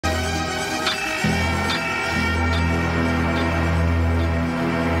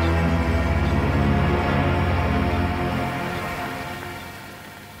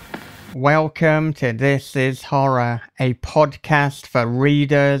Welcome to This Is Horror, a podcast for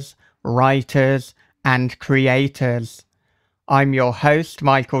readers, writers, and creators. I'm your host,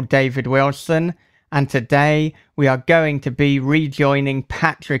 Michael David Wilson, and today we are going to be rejoining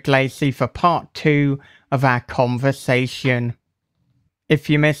Patrick Lacey for part 2 of our conversation. If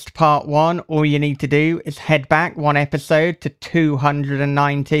you missed part 1, all you need to do is head back one episode to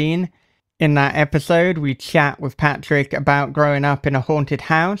 219. In that episode, we chat with Patrick about growing up in a haunted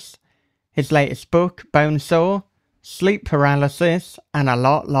house, his latest book, Bonesaw, sleep paralysis, and a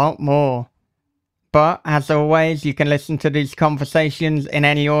lot more. But, as always, you can listen to these conversations in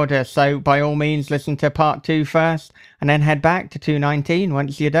any order, so by all means listen to part 2 first, and then head back to 219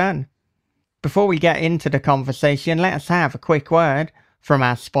 once you're done. Before we get into the conversation, let us have a quick word from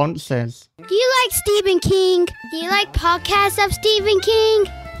our sponsors. Do you like Stephen King? Do you like podcasts of Stephen King?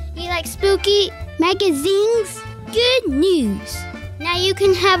 Do you like spooky magazines? Good news! Now you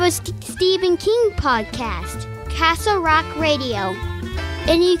can have a Stephen King podcast, Castle Rock Radio.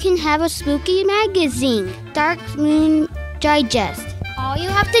 And you can have a spooky magazine, Dark Moon Digest. All you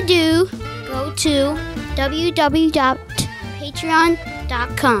have to do, go to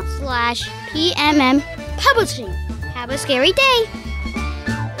www.patreon.com/PMM Publishing. Have a scary day.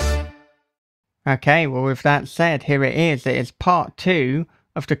 Okay, well with that said, here it is. It is part 2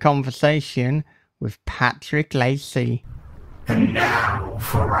 of the conversation with Patrick Lacey. And now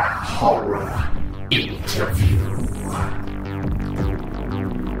for our horror interview.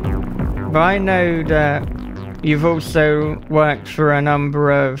 But I know that you've also worked for a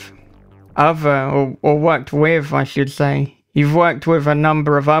number of other, or worked with, I should say. You've worked with a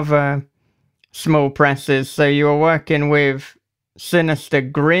number of other small presses, so you were working with Sinister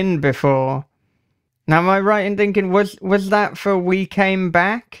Grin before. Now, am I right in thinking, was that for We Came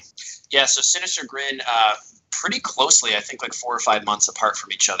Back? Yeah, so Sinister Grin, pretty closely, I think like 4 or 5 months apart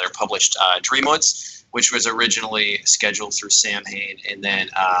from each other, published Dreamwoods, which was originally scheduled through Sam Hain, and then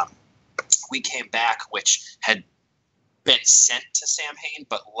We Came Back, which had been sent to Sam Hain,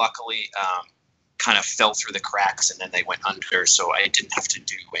 but luckily kind of fell through the cracks, and then they went under, so I didn't have to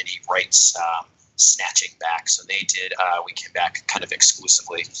do any rights snatching back, so they did We Came Back kind of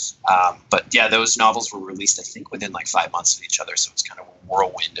exclusively. But yeah, those novels were released, I think, within like 5 months of each other, so it's kind of a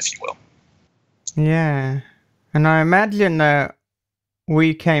whirlwind, if you will. Yeah, and I imagine that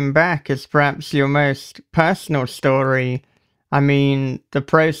We Came Back is perhaps your most personal story. I mean, the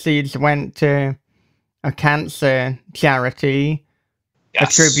proceeds went to a cancer charity,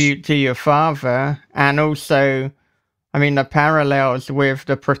 Yes. a tribute to your father, and also, I mean, the parallels with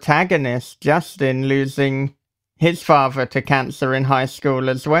the protagonist, Justin, losing his father to cancer in high school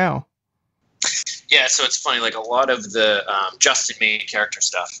as well. Yeah, so it's funny, like a lot of the Justin main character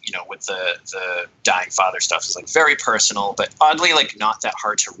stuff, you know, with the dying father stuff is like very personal, but oddly like not that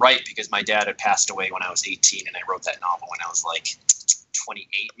hard to write because my dad had passed away when I was 18 and I wrote that novel when I was like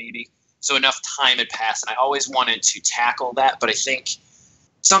 28 maybe. So enough time had passed and I always wanted to tackle that, but I think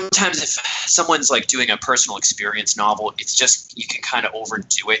sometimes if someone's like doing a personal experience novel, it's just, you can kind of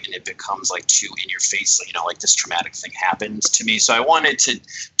overdo it and it becomes like too in your face, you know, like this traumatic thing happened to me. So I wanted to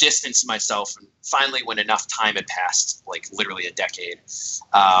distance myself, and finally when enough time had passed, like literally a decade,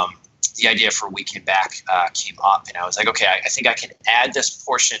 the idea for We Came Back came up, and I was like, okay, I think I can add this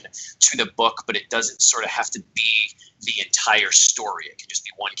portion to the book, but it doesn't sort of have to be the entire story. It can just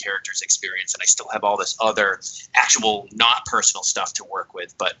be one character's experience, and I still have all this other actual not personal stuff to work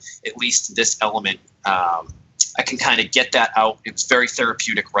with, but at least this element, I can kind of get that out. It was very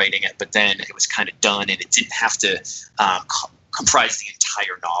therapeutic writing it, but then it was kind of done, and it didn't have to comprise the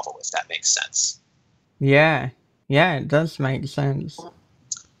entire novel, if that makes sense. Yeah, it does make sense.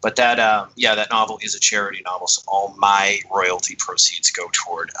 But that, that novel is a charity novel, so all my royalty proceeds go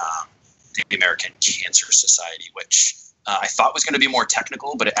toward the American Cancer Society, which I thought was going to be more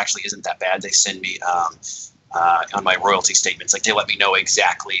technical, but it actually isn't that bad. They send me on my royalty statements, like they let me know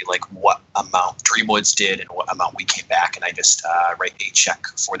exactly like what amount Dreamwoods did and what amount We Came Back, and I just write a check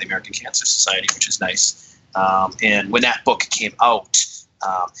for the American Cancer Society, which is nice. And when that book came out,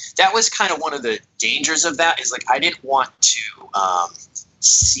 that was kind of one of the dangers of that, is like I didn't want to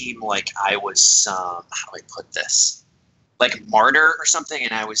seem like I was some, how do I put this, like martyr or something,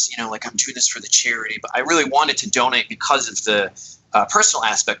 and I was, you know, like I'm doing this for the charity, but I really wanted to donate because of the personal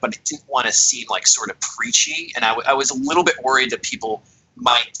aspect, but I didn't want to seem like sort of preachy, and I was a little bit worried that people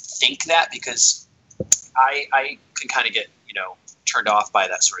might think that, because I can kind of get, you know, turned off by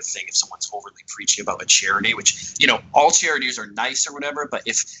that sort of thing if someone's overly preachy about a charity, which, all charities are nice or whatever, but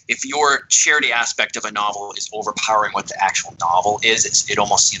if your charity aspect of a novel is overpowering what the actual novel is, it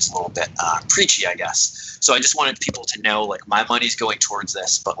almost seems a little bit preachy, I guess. So I just wanted people to know, like, my money's going towards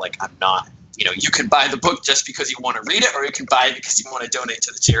this, but, like, I'm not, you can buy the book just because you want to read it, or you can buy it because you want to donate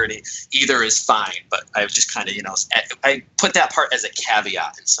to the charity. Either is fine, but I just kind of, I put that part as a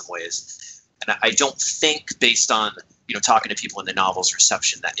caveat in some ways. And I don't think, based on, talking to people in the novel's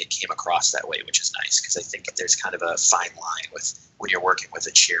reception, that it came across that way, which is nice, because I think there's kind of a fine line with when you're working with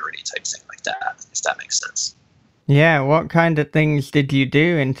a charity type thing like that, if that makes sense. Yeah, what kind of things did you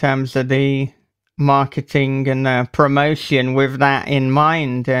do in terms of the marketing and the promotion with that in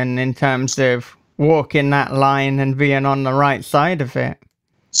mind, and in terms of walking that line and being on the right side of it?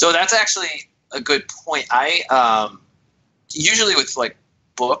 So that's actually a good point. I usually with like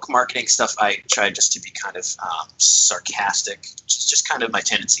book marketing stuff, I try just to be kind of sarcastic, which is just kind of my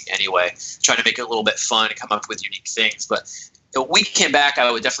tendency anyway, trying to make it a little bit fun and come up with unique things. But We Came Back,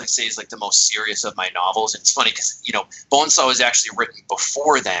 I would definitely say, is like the most serious of my novels. And it's funny because, Bonesaw was actually written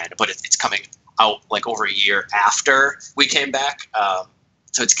before then, but it's coming out like over a year after We Came Back.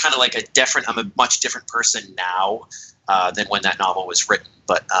 So it's kind of like I'm a much different person now than when that novel was written.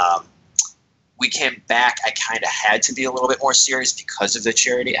 But We Came Back, I kind of had to be a little bit more serious because of the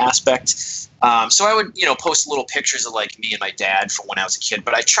charity aspect. So I would, post little pictures of like me and my dad from when I was a kid,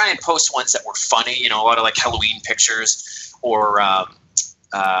 but I try and post ones that were funny, a lot of like Halloween pictures, or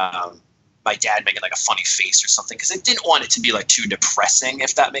my dad making like a funny face or something, because I didn't want it to be like too depressing,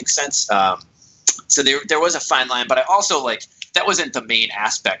 if that makes sense. So there was a fine line, but I also that wasn't the main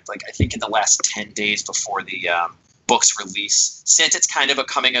aspect. Like, I think in the last 10 days before the book's release, since it's kind of a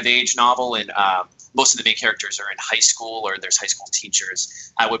coming of age novel and most of the main characters are in high school or there's high school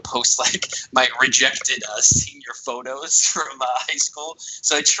teachers, I would post like my rejected senior photos from high school.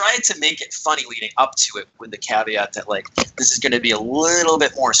 So I tried to make it funny leading up to it, with the caveat that this is going to be a little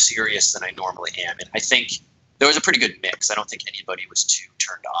bit more serious than I normally am. And I think there was a pretty good mix. I don't think anybody was too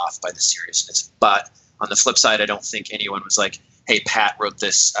turned off by the seriousness. But on the flip side, I don't think anyone was like, hey, Pat wrote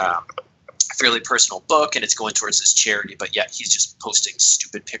this fairly personal book and it's going towards this charity, but yet he's just posting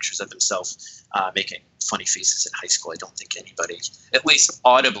stupid pictures of himself making funny faces in high school. I don't think anybody, at least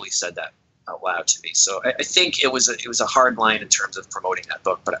audibly, said that out loud to me. So I think it was a hard line in terms of promoting that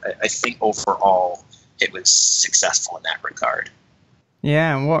book, but I think overall it was successful in that regard.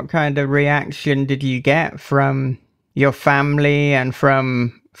 Yeah, and what kind of reaction did you get from your family and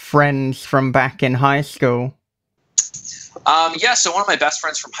from friends from back in high school? So one of my best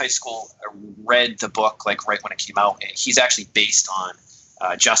friends from high school read the book right when it came out, and he's actually based on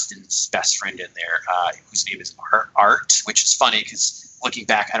Justin's best friend in there, whose name is Art, which is funny because looking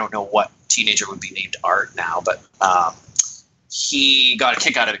back, I don't know what teenager would be named Art now, but he got a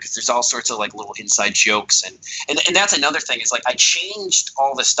kick out of it because there's all sorts of little inside jokes, and that's another thing is I changed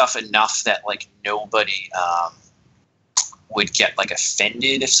all the stuff enough that nobody would get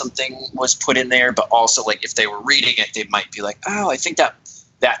offended if something was put in there, but also if they were reading it, they might be like, oh, I think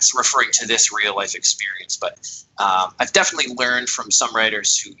that's referring to this real life experience. But I've definitely learned from some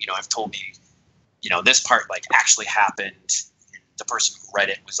writers who have told me this part actually happened, and the person who read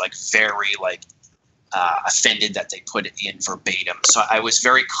it was very offended that they put it in verbatim. So I was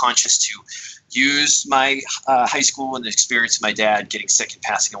very conscious to use my high school and the experience of my dad getting sick and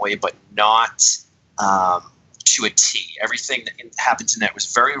passing away, but not to a T. Everything that happens in that was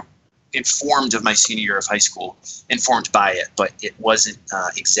very informed of my senior year of high school, informed by it, but it wasn't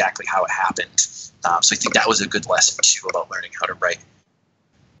exactly how it happened. So I think that was a good lesson too about learning how to write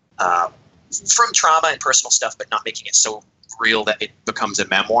from trauma and personal stuff, but not making it so real that it becomes a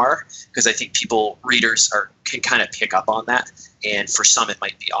memoir, because I think readers can kind of pick up on that, and for some it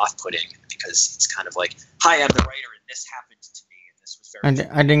might be off-putting because it's kind of hi, I'm the writer and this happened to me, and this was very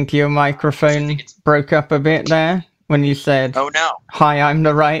I think your microphone broke up a bit there when you said, oh no, hi, I'm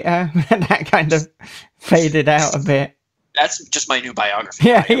the writer. That kind of faded out a bit. That's just my new biography.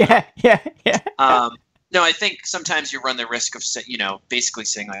 Yeah. No, I think sometimes you run the risk of basically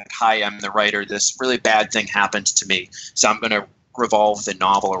saying hi, I'm the writer, this really bad thing happened to me, so I'm going to revolve the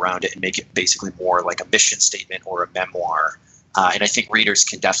novel around it and make it basically more like a mission statement or a memoir. And I think readers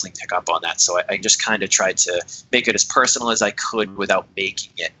can definitely pick up on that. So I just kind of tried to make it as personal as I could without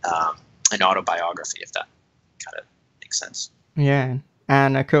making it an autobiography, if that kind of makes sense. Yeah.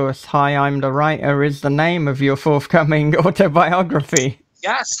 And of course, Hi, I'm the Writer is the name of your forthcoming autobiography.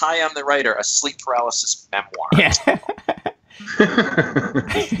 Yes, Hi, I'm the Writer, a sleep paralysis memoir. Yeah.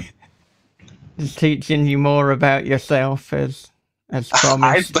 Just teaching you more about yourself as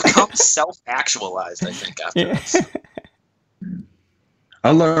promised. I've become self-actualized, I think, after this.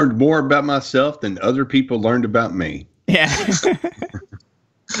 I learned more about myself than other people learned about me. Yeah.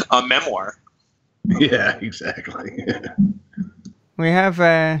 A memoir. Yeah, exactly. We have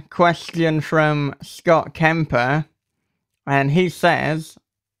a question from Scott Kemper, and he says,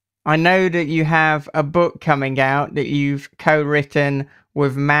 I know that you have a book coming out that you've co-written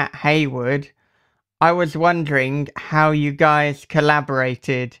with Matt Hayward. I was wondering how you guys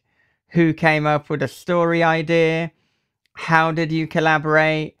collaborated. Who came up with a story idea? How did you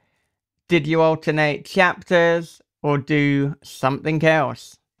collaborate? Did you alternate chapters or do something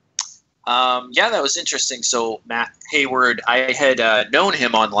else? Yeah, that was interesting. So Matt Hayward, I had known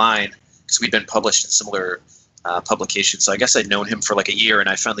him online because we'd been published in similar publications. So I guess I'd known him for like a year, and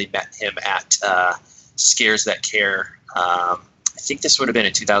I finally met him at Scares That Care. I think this would have been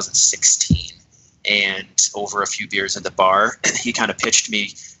in 2016. And over a few beers in the bar, he kind of pitched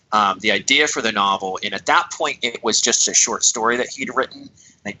me the idea for the novel. And at that point, it was just a short story that he'd written.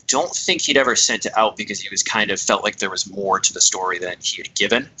 I don't think he'd ever sent it out because he was kind of felt like there was more to the story than he had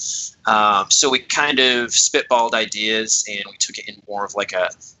given. So we kind of spitballed ideas, and we took it in more of like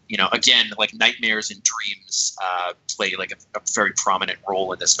a, again, like nightmares and dreams play like a very prominent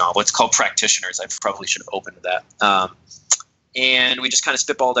role in this novel. It's called Practitioners. I probably should have opened with that. And we just kind of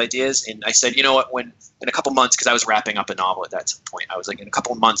spitballed ideas. And I said, you know what, when in a couple months, because I was wrapping up a novel at that point, I was like, in a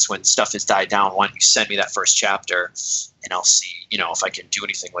couple of months when stuff has died down, why don't you send me that first chapter and I'll see, if I can do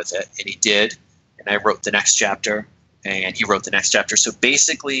anything with it. And he did. And I wrote the next chapter and he wrote the next chapter. So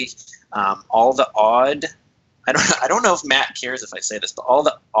basically all the odd, I don't know if Matt cares if I say this, but all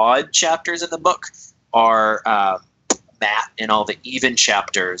the odd chapters in the book are Matt, and all the even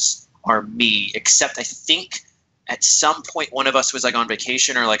chapters are me, except I think at some point one of us was like on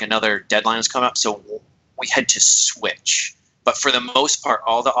vacation or like another deadline was coming up, so we had to switch. But for the most part,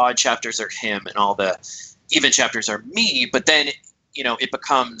 all the odd chapters are him and all the even chapters are me. But then, it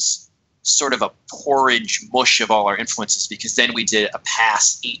becomes sort of a porridge mush of all our influences, because then we did a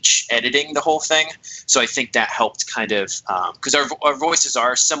pass each editing the whole thing. So I think that helped kind of, because our voices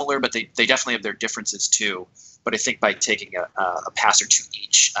are similar, but they definitely have their differences too. But I think by taking a pass or two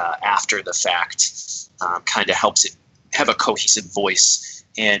each after the fact kind of helps it have a cohesive voice.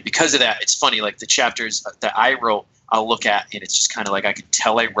 And because of that, it's funny, like the chapters that I wrote, I'll look at and it's just kind of like I could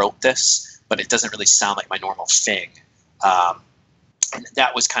tell I wrote this, but it doesn't really sound like my normal thing. And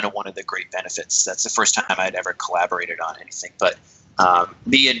that was kind of one of the great benefits. That's the first time I'd ever collaborated on anything. But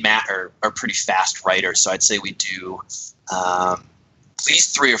me and Matt are pretty fast writers, so I'd say we do at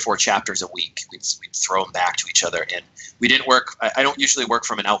least 3 or 4 chapters a week. We'd throw them back to each other, and we didn't work. I don't usually work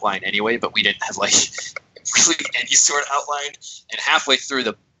from an outline anyway, but we didn't have like really any sort of outline. And halfway through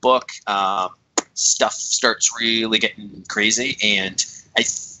the book, stuff starts really getting crazy, and I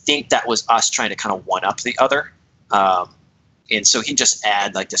think that was us trying to kind of one up the other. And so he'd just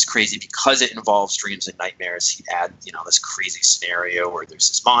add like this crazy, because it involves dreams and nightmares, he'd add, this crazy scenario where there's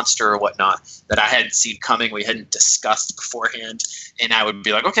this monster or whatnot that I hadn't seen coming, we hadn't discussed beforehand. And I would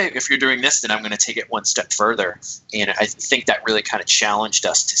be like, okay, if you're doing this, then I'm going to take it one step further. And I think that really kind of challenged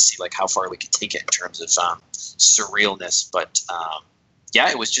us to see like how far we could take it in terms of surrealness. But yeah,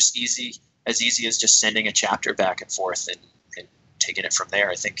 it was just easy as just sending a chapter back and forth and taking it from there.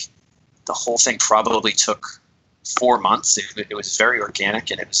 I think the whole thing probably took 4 months. It was very organic,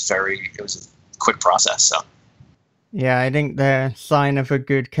 and it was a quick process. So yeah, I think the sign of a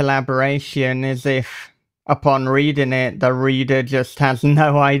good collaboration is if upon reading it, the reader just has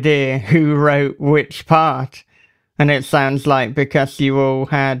no idea who wrote which part. And it sounds like because you all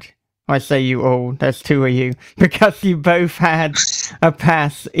had, I say you all, there's 2 of you, because you both had a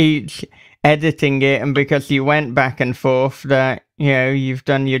pass each editing it, and because you went back and forth, that, you've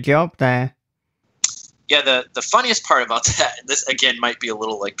done your job there. Yeah, the funniest part about that, and this again might be a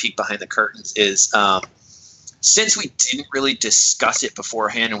little like peek behind the curtains, is since we didn't really discuss it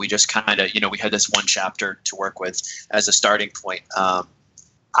beforehand and we just kind of, we had this one chapter to work with as a starting point,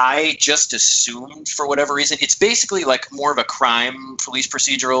 I just assumed for whatever reason, it's basically like more of a crime police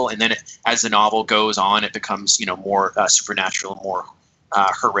procedural, and then as the novel goes on, it becomes, more supernatural, more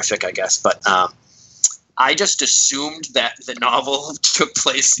horrific, I guess. But I just assumed that the novel took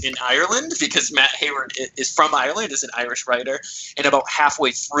place in Ireland because Matt Hayward is from Ireland, is an Irish writer. And about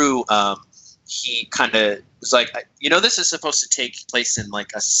halfway through, he kind of was like, this is supposed to take place in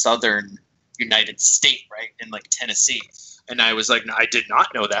like a southern United State, right? In like Tennessee. And I was like, no, I did not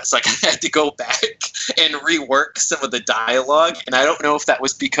know that. So I had to go back and rework some of the dialogue. And I don't know if that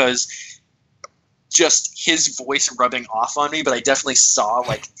was because just his voice rubbing off on me, but I definitely saw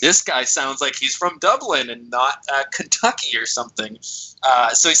like this guy sounds like he's from Dublin and not Kentucky or something.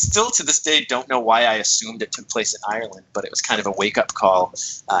 So I still to this day don't know why I assumed it took place in Ireland, but it was kind of a wake up call,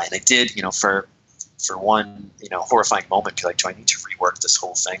 and I did, for one, horrifying moment, be like, do I need to rework this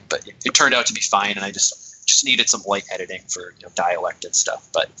whole thing? But it turned out to be fine, and I just needed some light editing for dialect and stuff.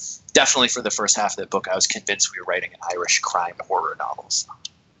 But definitely for the first half of the book, I was convinced we were writing an Irish crime horror novel. So.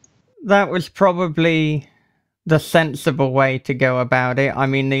 That was probably the sensible way to go about it. I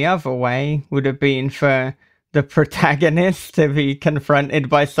mean, the other way would have been for the protagonist to be confronted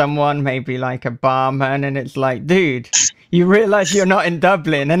by someone, maybe like a barman, and it's like, dude, you realize you're not in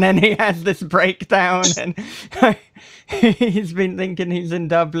Dublin, and then he has this breakdown, and he's been thinking he's in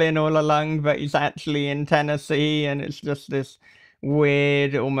Dublin all along, but he's actually in Tennessee, and it's just this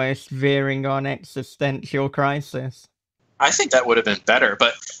weird, almost veering on existential crisis. I think that would have been better,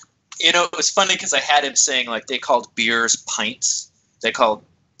 but it was funny because I had him saying like they called beers pints. They called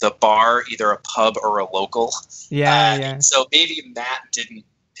the bar either a pub or a local. Yeah. So maybe Matt didn't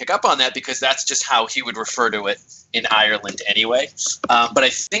pick up on that because that's just how he would refer to it in Ireland anyway. But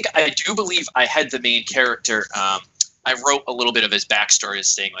I do believe I had the main character. I wrote a little bit of his backstory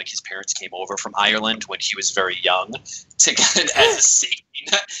as saying like his parents came over from Ireland when he was very young to get it as a safety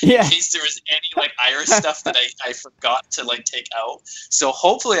net in case there was any like Irish stuff that I forgot to like take out. So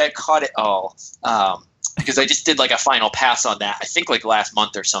hopefully I caught it all because I just did like a final pass on that. I think like last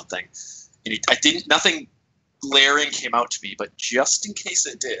month or something. And nothing glaring came out to me, but just in case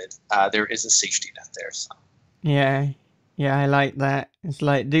it did, there is a safety net there. So. Yeah, I like that. It's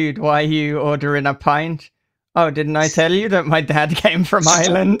like, dude, why are you ordering a pint? Oh, didn't I tell you that my dad came from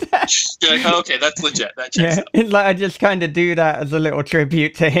Ireland? You're like, oh, okay, that's legit. That checks out. It's like I just kind of do that as a little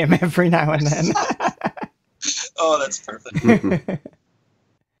tribute to him every now and then. Oh, that's perfect.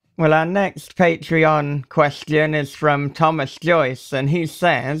 Well, our next Patreon question is from Thomas Joyce, and he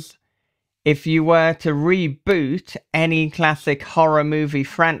says, if you were to reboot any classic horror movie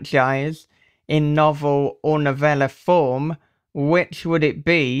franchise in novel or novella form, which would it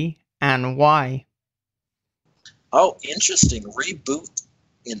be and why? Oh, interesting. Reboot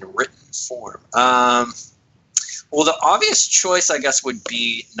in written form. Well, the obvious choice, I guess, would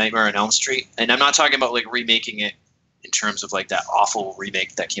be Nightmare on Elm Street. And I'm not talking about like remaking it in terms of like that awful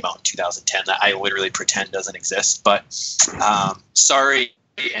remake that came out in 2010 that I literally pretend doesn't exist. But sorry,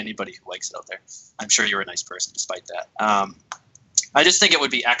 anybody who likes it out there. I'm sure you're a nice person despite that. I just think it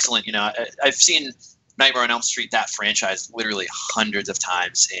would be excellent. I've seen Nightmare on Elm Street, that franchise, literally hundreds of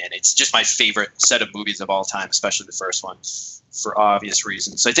times, and it's just my favorite set of movies of all time, especially the first one, for obvious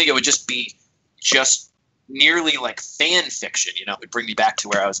reasons. So I think it would just be nearly like fan fiction. It would bring me back to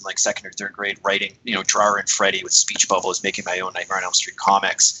where I was in like second or third grade writing, Drawer and Freddy with speech bubbles, making my own Nightmare on Elm Street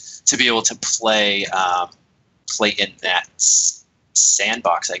comics, to be able to play in that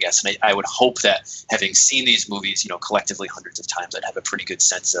sandbox, I guess. And I would hope that having seen these movies, collectively hundreds of times, I'd have a pretty good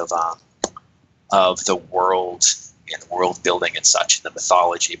sense of the world and the world building and such, and the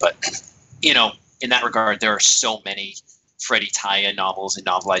mythology. But, in that regard, there are so many Freddy tie-in novels and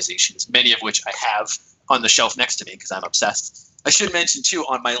novelizations, many of which I have on the shelf next to me because I'm obsessed. I should mention, too,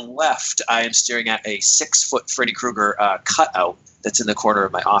 on my left, I am staring at a 6-foot Freddy Krueger cutout that's in the corner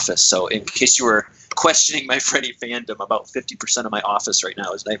of my office. So in case you were questioning my Freddy fandom, about 50% of my office right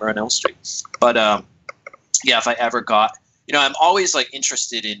now is Nightmare on Elm Street. But, if I ever got... I'm always like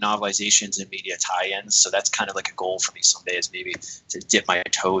interested in novelizations and media tie-ins, so that's kind of like a goal for me someday, is maybe to dip my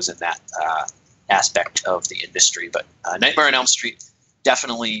toes in that aspect of the industry. But Nightmare on Elm Street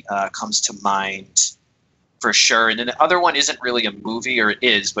definitely comes to mind for sure. And then the other one isn't really a movie, or it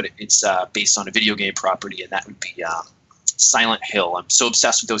is, but it's based on a video game property, and that would be Silent Hill. I'm so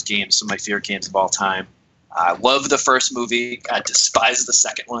obsessed with those games, some of my favorite games of all time. I love the first movie. I despise the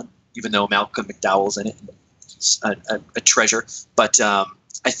second one, even though Malcolm McDowell's in it. A treasure, but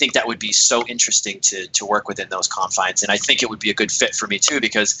I think that would be so interesting to work within those confines, and I think it would be a good fit for me too,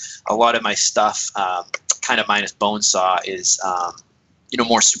 because a lot of my stuff, kind of minus Bonesaw, is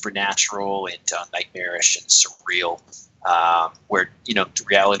more supernatural and nightmarish and surreal, where the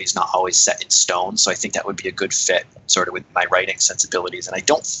reality is not always set in stone. So I think that would be a good fit, sort of with my writing sensibilities. And I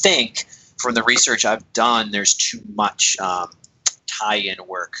don't think, from the research I've done, there's too much tie-in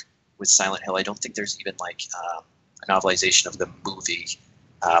work with Silent Hill. I don't think there's even like a novelization of the movie,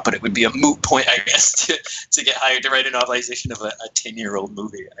 but it would be a moot point, I guess, to get hired to write a novelization of a 10-year-old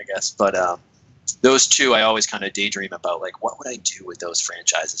movie, I guess. But those two, I always kind of daydream about, like, what would I do with those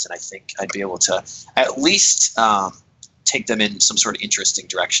franchises? And I think I'd be able to at least take them in some sort of interesting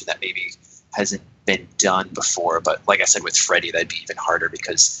direction that maybe hasn't been done before. But like I said, with Freddy, that'd be even harder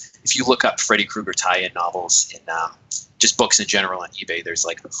because if you look up Freddy Krueger tie-in novels in just books in general on eBay, there's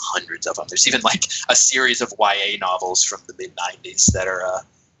like hundreds of them. There's even like a series of YA novels from the mid-90s that are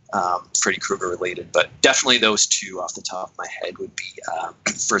Freddy Krueger related. But definitely those two off the top of my head would be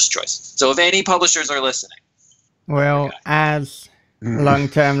first choice. So if any publishers are listening. Well, as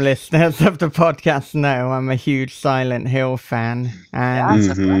long-term listeners of the podcast know, I'm a huge Silent Hill fan.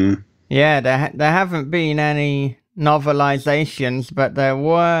 And there haven't been any novelizations, but there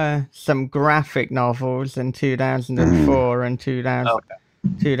were some graphic novels in 2004 and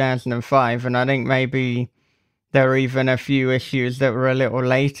 2005, and I think maybe there were even a few issues that were a little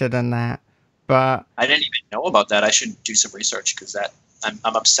later than that. But I didn't even know about that. I should do some research because I'm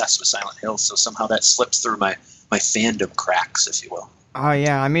obsessed with Silent Hill, so somehow that slipped through my fandom cracks, if you will. Oh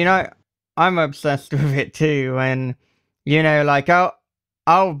yeah, I mean I'm obsessed with it too, and you know, like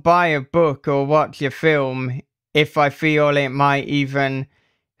I'll buy a book or watch a film if I feel it might even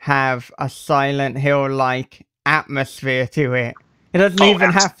have a Silent Hill-like atmosphere to it. It doesn't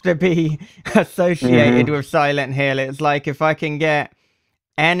even have to be associated with Silent Hill. It's like if I can get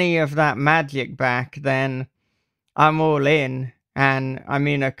any of that magic back, then I'm all in. And I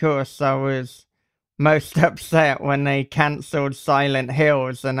mean, of course, I was most upset when they cancelled Silent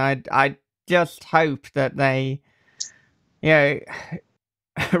Hills, and I just hope that they, you know,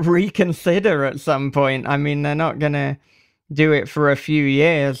 reconsider at some point. I mean, they're not gonna do it for a few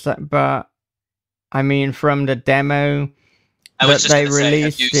years, but I mean, from the demo that they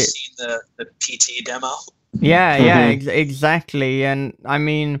released, have you seen the PT demo? Yeah, exactly. And I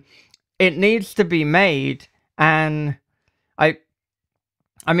mean, it needs to be made, and I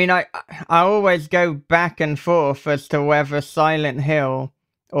always go back and forth as to whether Silent Hill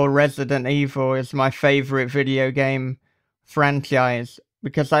or Resident Evil is my favorite video game franchise,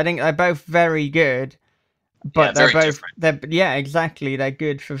 because I think they're both very good, but they're both different. Exactly. They're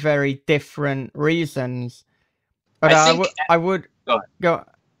good for very different reasons. But I would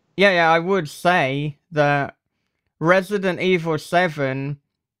say that Resident Evil 7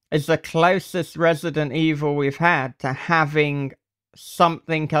 is the closest Resident Evil we've had to having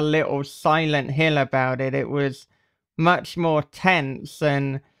something a little Silent Hill about it. It was much more tense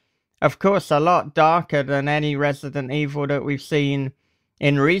and, of course, a lot darker than any Resident Evil that we've seen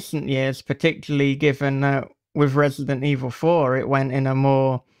in recent years, particularly given that with Resident Evil 4, it went in a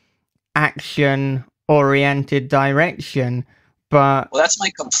more action-oriented direction. But well, that's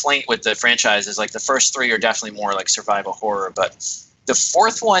my complaint with the franchise is like the first three are definitely more like survival horror, but the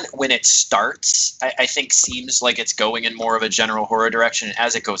fourth one, when it starts, I think seems like it's going in more of a general horror direction. And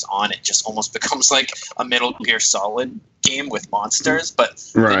as it goes on, it just almost becomes like a Metal Gear Solid game with monsters. But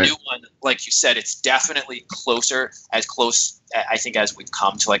the new one, like you said, it's definitely close, I think, as we've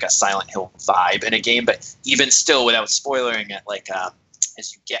come to like a Silent Hill vibe in a game. But even still, without spoiling it, like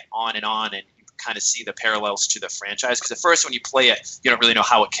as you get on and you kind of see the parallels to the franchise, because at first when you play it, you don't really know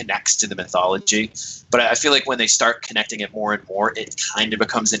how it connects to the mythology. But I feel like when they start connecting it more and more, it kind of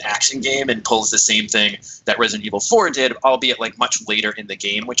becomes an action game and pulls the same thing that Resident Evil 4 did, albeit like much later in the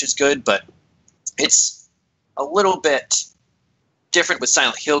game, which is good. But it's a little bit different with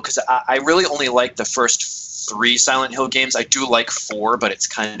Silent Hill, because I really only like the first 3 Silent Hill games. I do like 4, but it's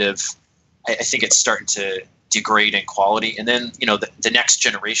kind of, I think it's starting to degrade in quality. And then, you know, the next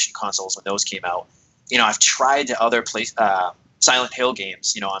generation consoles, when those came out, you know, I've tried the other Silent Hill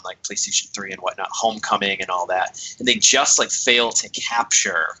games, you know, on like PlayStation 3 and whatnot, Homecoming and all that, and they just like fail to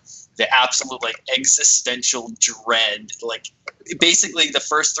capture the absolute like existential dread. Like basically the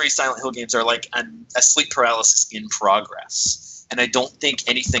first 3 Silent Hill games are like a sleep paralysis in progress, and I don't think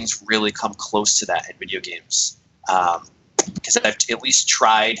anything's really come close to that in video games, because I've at least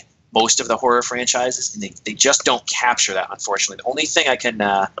tried most of the horror franchises, and they just don't capture that, unfortunately. The only thing I can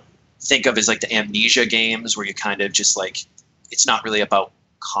think of is like the Amnesia games, where you kind of just like, it's not really about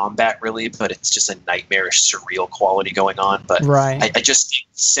combat really, but it's just a nightmarish, surreal quality going on. But I just think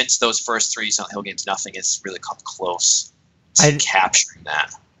since those first 3 Silent Hill games, nothing has really come close to capturing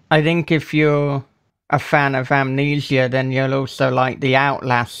that. I think if you're a fan of Amnesia, then you'll also like the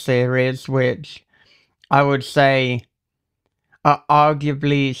Outlast series, which I would say are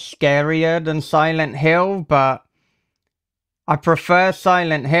arguably scarier than Silent Hill, but I prefer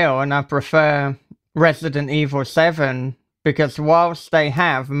Silent Hill and I prefer Resident Evil 7, because whilst they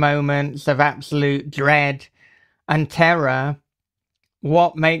have moments of absolute dread and terror,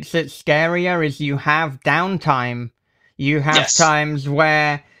 what makes it scarier is you have downtime. You have times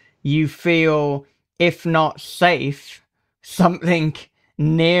where you feel, if not safe, something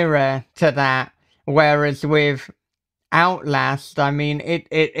nearer to that. Whereas with Outlast, I mean,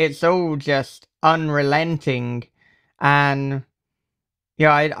 it's all just unrelenting, and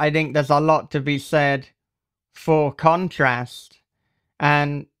Yeah, I think there's a lot to be said for contrast.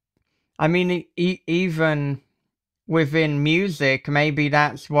 And I mean, even within music, maybe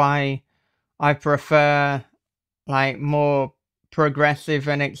that's why I prefer like more progressive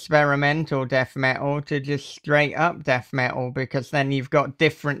and experimental death metal to just straight up death metal, because then you've got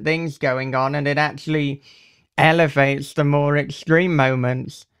different things going on and it actually elevates the more extreme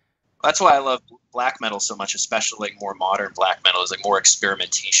moments. That's why I love black metal so much, especially like more modern black metal. Is like more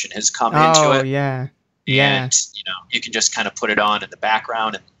experimentation has come into it. Yeah. And you can just kind of put it on in the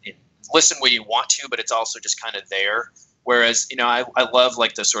background and listen when you want to, but it's also just kind of there. Whereas I love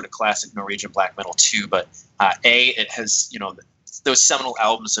like the sort of classic Norwegian black metal too, but it has those seminal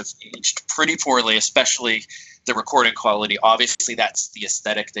albums have aged pretty poorly, especially the recording quality. Obviously that's the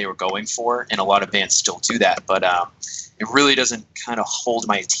aesthetic they were going for, and a lot of bands still do that, but it really doesn't kind of hold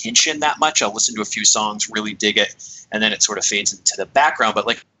my attention that much. I'll listen to a few songs, really dig it, and then it sort of fades into the background. But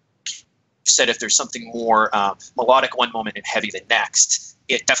like said, if there's something more melodic one moment and heavy the next,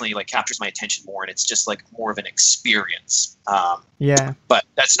 it definitely like captures my attention more, and it's just like more of an experience. But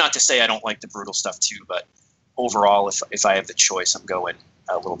that's not to say I don't like the brutal stuff too, but overall, if I have the choice, I'm going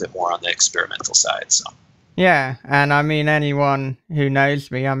a little bit more on the experimental side. So yeah, and I mean, anyone who knows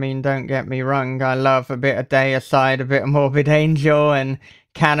me, I mean, don't get me wrong, I love a bit of Deicide, a bit of Morbid Angel and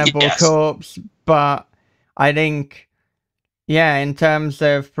Cannibal Corpse, but I think, yeah, in terms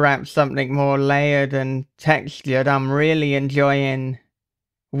of perhaps something more layered and textured, I'm really enjoying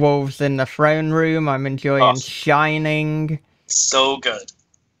Wolves in the Throne Room. I'm enjoying Shining. So good.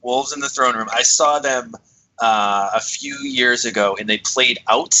 Wolves in the Throne Room. I saw them a few years ago, and they played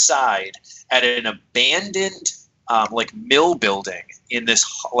outside at an abandoned like mill building in this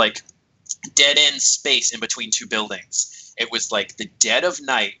like dead end space in between two buildings. It was like the dead of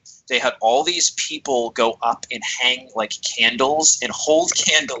night. They had all these people go up and hang like candles and hold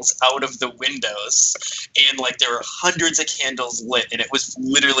candles out of the windows, and like there were hundreds of candles lit, and it was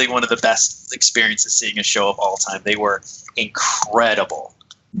literally one of the best experiences seeing a show of all time. They were incredible.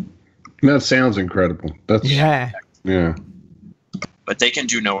 That sounds incredible. That's yeah. But they can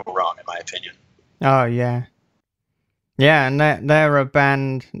do no wrong, in my opinion. Oh yeah, yeah, and they're a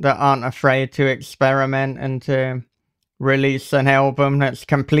band that aren't afraid to experiment and to release an album that's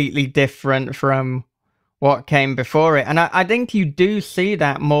completely different from what came before it. And I think you do see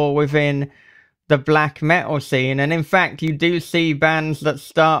that more within the black metal scene. And in fact, you do see bands that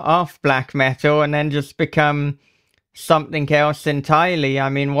start off black metal and then just become something else entirely. I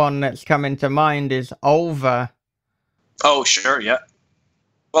mean, one that's coming to mind is Ulva. Oh, sure, yeah.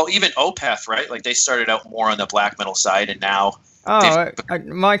 Well, even Opeth, right? Like, they started out more on the black metal side, and now...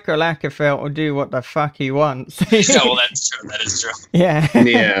 Michael Ackerfeld will do what the fuck he wants. Yeah, well, that's true. That is true. Yeah.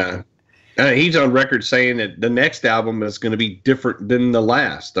 Yeah. He's on record saying that the next album is going to be different than the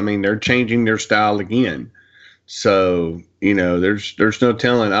last. I mean, they're changing their style again. So, there's no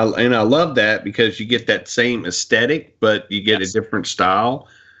telling. And I love that because you get that same aesthetic, but you get a different style.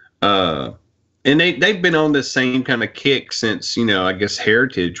 And they've been on the same kind of kick since, I guess,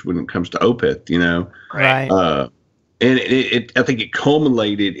 Heritage when it comes to Opeth, Right. And I think it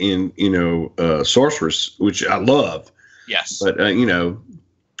culminated in, Sorceress, which I love. Yes. But,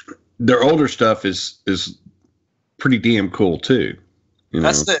 their older stuff is pretty damn cool, too.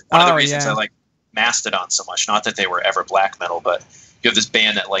 That's one of the reasons I like Mastodon so much. Not that they were ever black metal, but you have this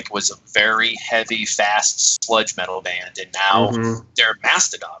band that like was a very heavy, fast sludge metal band, and now they're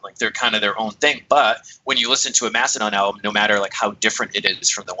Mastodon. Like they're kind of their own thing. But when you listen to a Mastodon album, no matter like how different it is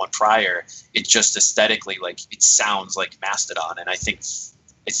from the one prior, it just aesthetically like it sounds like Mastodon. And I think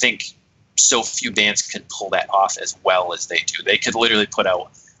so few bands can pull that off as well as they do. They could literally put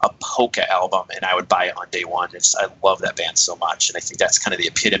out a polka album and I would buy it on day one. I love that band so much, and I think that's kind of the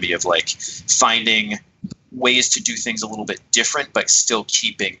epitome of like finding ways to do things a little bit different but still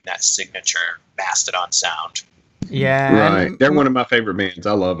keeping that signature Mastodon sound. Yeah, right. They're one of my favorite bands.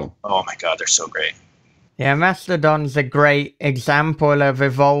 I love them. Oh my god, they're so great. Yeah, Mastodon's a great example of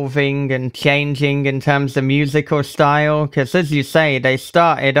evolving and changing in terms of musical style, because as you say, they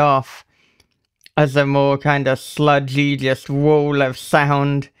started off as a more kind of sludgy, just wall of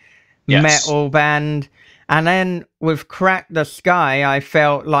sound metal band. And then with Crack the Sky, I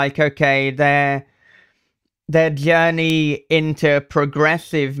felt like, okay, their journey into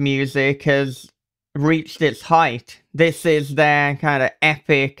progressive music has reached its height. This is their kind of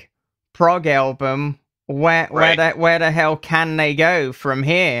epic prog album. Where the hell can they go from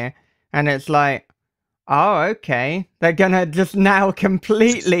here? And it's like, oh, okay, they're gonna just now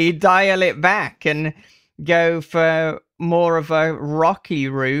completely dial it back and go for more of a rocky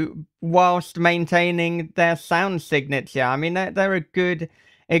route whilst maintaining their sound signature. I mean, they're a good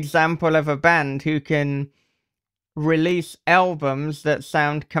example of a band who can release albums that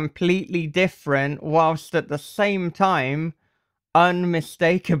sound completely different whilst at the same time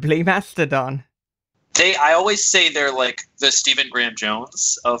unmistakably Mastodon. I always say they're like the Stephen Graham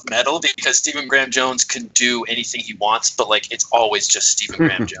Jones of metal, because Stephen Graham Jones can do anything he wants, but like it's always just Stephen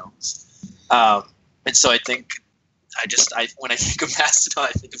Graham Jones. And so I think when I think of Mastodon,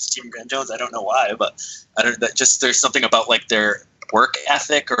 I think of Stephen Graham Jones. I don't know why, but there's something about like their work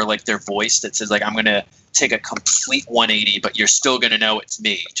ethic or like their voice that says like, I'm going to take a complete 180, but you're still going to know it's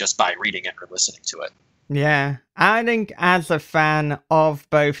me just by reading it or listening to it. Yeah, I think as a fan of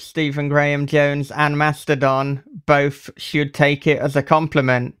both Stephen Graham Jones and Mastodon, both should take it as a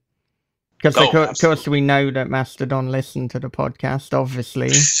compliment. Because of course we know that Mastodon listen to the podcast, obviously.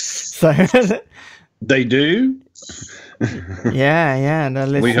 So they do? Yeah, they're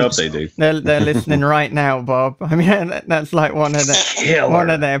listening. We hope they do. They're listening right now, Bob. I mean, that's like one of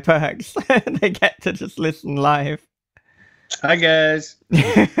their perks. They get to just listen live. Hi, guys.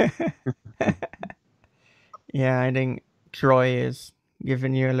 Yeah, I think Troy is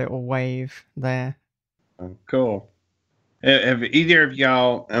giving you a little wave there. Oh, cool. Have either of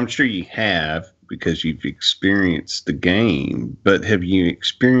y'all, I'm sure you have because you've experienced the game, but have you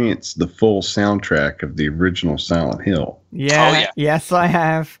experienced the full soundtrack of the original Silent Hill? Yeah, oh, yeah. Yes, I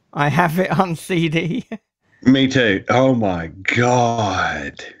have. I have it on CD. Me too. Oh my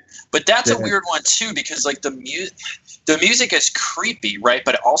God. But that's a weird one too, because like the music is creepy, right?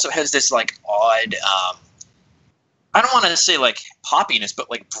 But it also has this like odd, I don't want to say like poppiness, but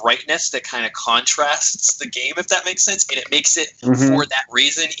like brightness that kind of contrasts the game, if that makes sense. And it makes it for that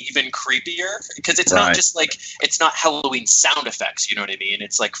reason even creepier, because it's not just like, it's not Halloween sound effects, you know what I mean?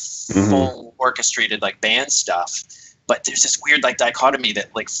 It's like full orchestrated like band stuff. But there's this weird like dichotomy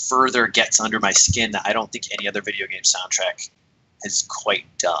that like further gets under my skin that I don't think any other video game soundtrack has quite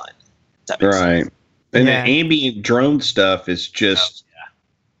done. That makes sense. And the ambient drone stuff is just,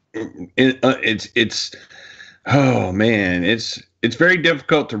 it's oh man, it's very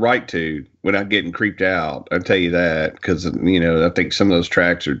difficult to write to without getting creeped out. I'll tell you that, because I think some of those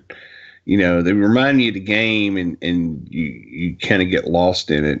tracks are, they remind you of the game, and you kind of get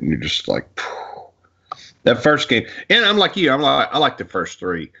lost in it, and you're just like, phew. That first game. And I'm like you, I like the first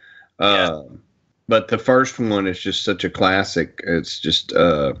three, but the first one is just such a classic. It's just,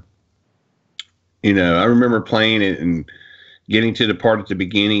 I remember playing it and getting to the part at the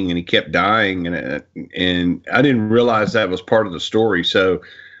beginning, and he kept dying, and I didn't realize that was part of the story. So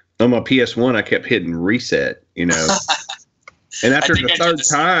on my PS1, I kept hitting reset, And after the third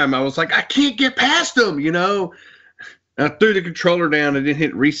time, I was like, I can't get past him, I threw the controller down and then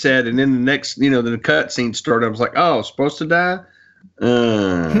hit reset, and then the next, the cutscene started. I was like, oh, supposed to die?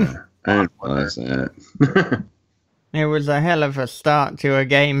 I didn't realize that. It was a hell of a start to a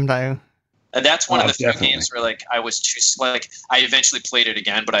game, though. And that's one of the few games where, like, I was too, like, I eventually played it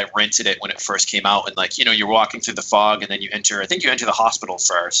again, but I rented it when it first came out. And, like, you're walking through the fog, and then you enter the hospital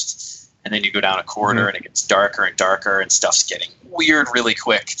first, and then you go down a corridor, and it gets darker and darker, and stuff's getting weird really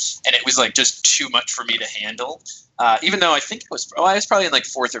quick. And it was, like, just too much for me to handle. Even though I think I was probably in, like,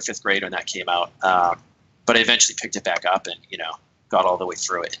 4th or 5th grade when that came out. But I eventually picked it back up and, got all the way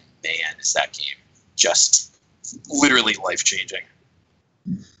through it. And, man, is that game just literally life-changing.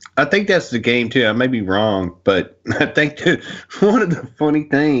 I think that's the game too. I may be wrong, but I think that one of the funny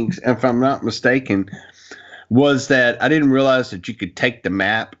things, if I'm not mistaken, was that I didn't realize that you could take the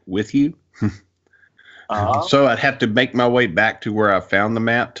map with you. So I'd have to make my way back to where I found the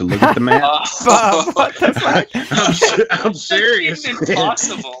map to look at the map. What the fuck? I'm serious. It's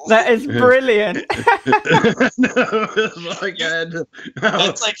impossible. That is brilliant.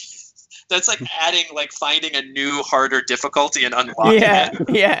 That's like adding, like, finding a new, harder difficulty and unlocking it.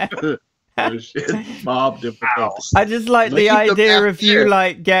 Yeah. Oh, shit. Mob difficulty. I just like the idea of you,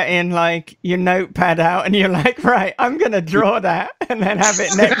 like, getting, like, your notepad out and you're like, right, I'm going to draw that and then have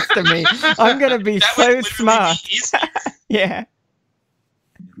it next to me. I'm going to be so smart. Yeah.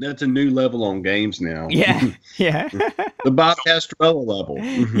 That's a new level on games now. Yeah. The Bob Castrella level.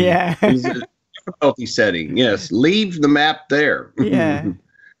 Yeah. Difficulty setting. Yes. Leave the map there. Yeah.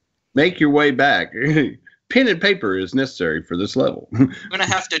 Make your way back. Pen and paper is necessary for this level. I'm going to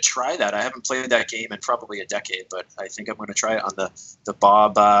have to try that. I haven't played that game in probably a decade, but I think I'm going to try it on the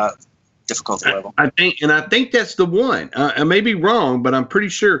Bob difficulty level. I think that's the one. I may be wrong, but I'm pretty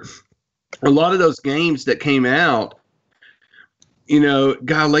sure a lot of those games that came out,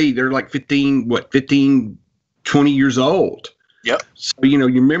 golly, they're like 15, 20 years old. Yep. So, your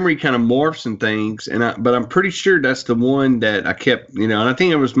memory kind of morphs and things, but I'm pretty sure that's the one that I kept, and I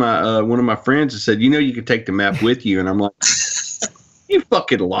think it was my one of my friends that said, you can take the map with you, and I'm like, you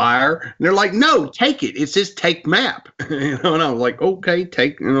fucking liar. And they're like, no, take it. It says take map. And I was like, okay,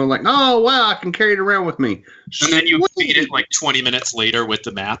 take, like, oh, wow, I can carry it around with me. And then you beat it like 20 minutes later with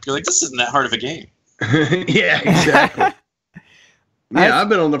the map. You're like, this isn't that hard of a game. Yeah, exactly. Yeah, I've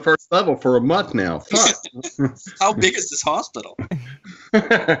been on the first level for a month now. Fuck. How big is this hospital?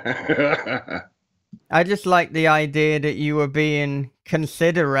 I just like the idea that you were being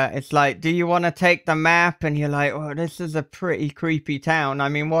considerate. It's like, do you want to take the map? And you're like, oh, this is a pretty creepy town. I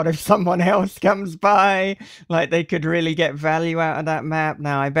mean, what if someone else comes by? Like, they could really get value out of that map.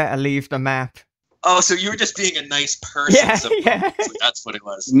 Now, I better leave the map. Oh, so you were just being a nice person. Yeah. So that's what it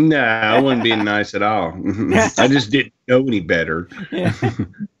was. No, I wasn't being nice at all. I just didn't know any better. Yeah.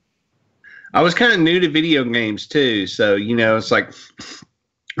 I was kind of new to video games too, so it's like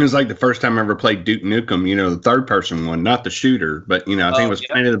it was like the first time I ever played Duke Nukem. The third person one, not the shooter, but I think it was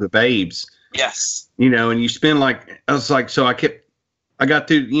Planet of the Babes. Yes. And you spend so I got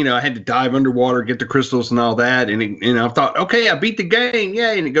to, I had to dive underwater, get the crystals and all that, and I thought, okay, I beat the game,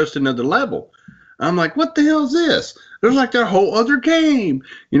 yay! And it goes to another level. I'm like, what the hell is this? There's like that whole other game,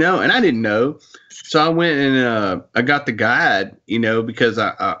 and I didn't know. So I went and I got the guide, because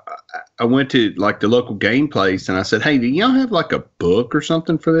I went to like the local game place and I said, hey, do y'all have like a book or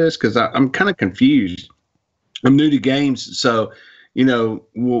something for this? Because I'm kind of confused. I'm new to games, so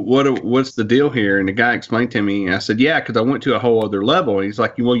what's the deal here? And the guy explained to me, and I said, yeah, because I went to a whole other level. And he's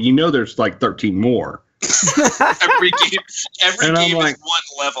like, well, there's like 13 more. Every game is one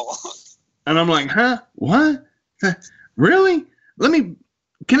level. And I'm like, huh? What? Really?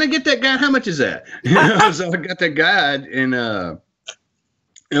 Can I get that guide? How much is that? So I got that guide, and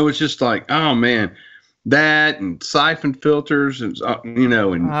it was just like, oh man, that and siphon filters, and what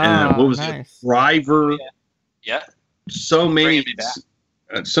was nice. it? Driver. Yeah. So many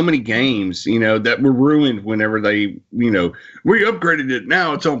games, that were ruined whenever they, we upgraded it.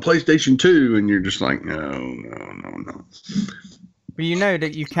 Now it's on PlayStation 2, and you're just like, no. But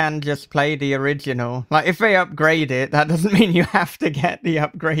that you can just play the original. Like, if they upgrade it, that doesn't mean you have to get the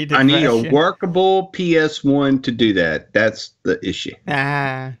upgraded I need version. a workable PS1 to do that. That's the issue. Or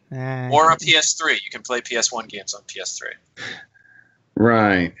a PS3. You can play PS1 games on PS3.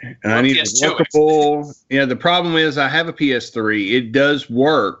 Right. And I need a workable. Yeah, the problem is I have a PS3. It does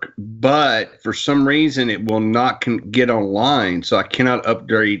work, but for some reason it will not get online, so I cannot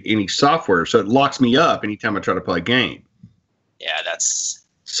upgrade any software. So it locks me up anytime I try to play a game. Yeah, that's...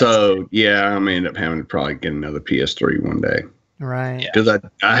 So, yeah, I'm going to end up having to probably get another PS3 one day. Right. Because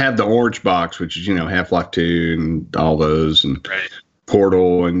I have the orange box, which is, Half-Life 2 and all those, and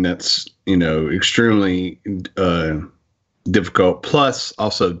Portal, and that's, extremely difficult. Plus,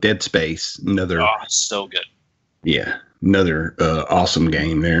 also Dead Space, another... Oh, so good. Yeah, another awesome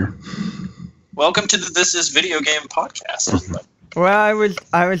game there. Welcome to the This Is Video Game podcast. Well,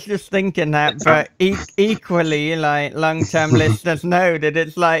 I was just thinking that, but equally, like, long-term listeners know that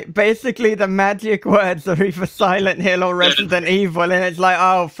it's like, basically the magic words are either Silent Hill or Resident Evil, and it's like,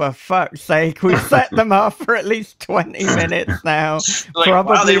 oh, for fuck's sake, we've set them off for at least 20 minutes now. Like,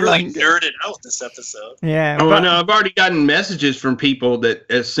 Probably wow, they really longer. nerded out this episode. Yeah. Oh, I know. I've already gotten messages from people that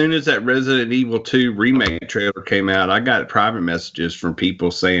as soon as that Resident Evil 2 remake trailer came out, I got private messages from people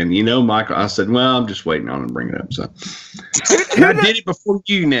saying, Michael, I said, well, I'm just waiting on him to bring it up, so... I did it before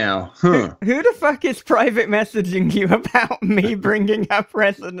you now. Huh. Who the fuck is private messaging you about me bringing up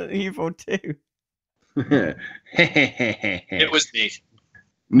Resident Evil 2? It was me.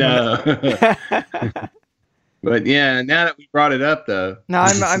 No. But yeah, now that we brought it up though. No,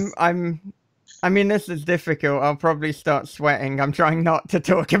 I mean, this is difficult. I'll probably start sweating. I'm trying not to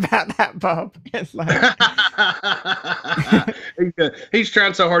talk about that, Bob. It's like... he's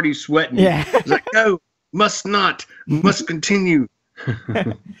trying so hard he's sweating. Yeah. He's like, no. Must not. Must continue.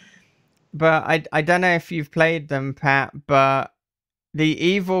 But I don't know if you've played them, Pat, but The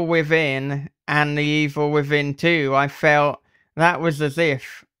Evil Within and The Evil Within 2, I felt that was as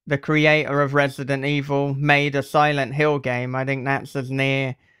if the creator of Resident Evil made a Silent Hill game. I think that's as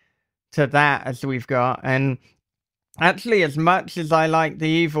near to that as we've got. And actually, as much as I like The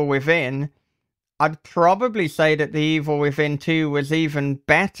Evil Within, I'd probably say that The Evil Within 2 was even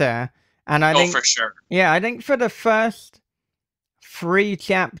better. And I think, for sure. Yeah, I think for the first 3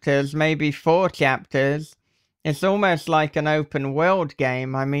 chapters, maybe 4 chapters, it's almost like an open world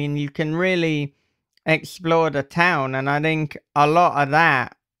game. I mean, you can really explore the town, and I think a lot of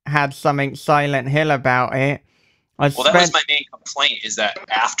that had something Silent Hill about it. That was my main complaint is that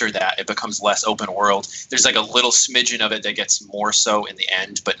after that it becomes less open world. There's like a little smidgen of it that gets more so in the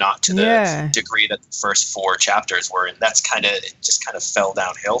end, but not to the degree that the first 4 chapters were. And that's it just kind of fell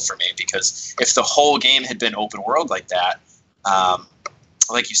downhill for me, because if the whole game had been open world like that,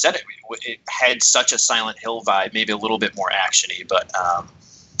 like you said, it had such a Silent Hill vibe, maybe a little bit more actiony, but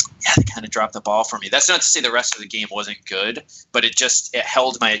yeah, they kind of dropped the ball for me. That's not to say the rest of the game wasn't good, but it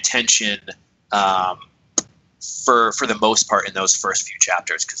held my attention for the most part in those first few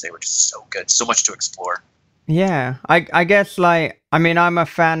chapters, because they were just so good, so much to explore. Yeah, I guess, like, I mean, I'm a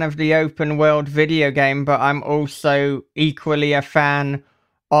fan of the open world video game, but I'm also equally a fan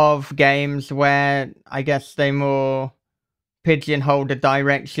of games where I guess they more pigeonhole the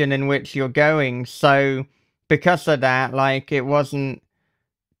direction in which you're going. So because of that, like, it wasn't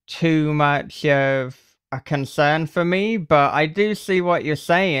too much of a concern for me, but I do see what you're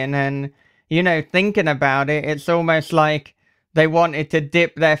saying, and thinking about it, it's almost like they wanted to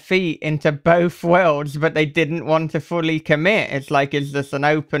dip their feet into both worlds, but they didn't want to fully commit. It's like, is this an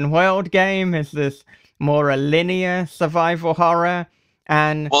open world game? Is this more a linear survival horror?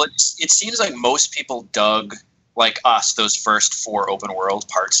 And well, it seems like most people dug, like us, those first 4 open world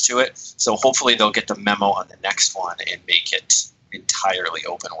parts to it. So hopefully they'll get the memo on the next one and make it entirely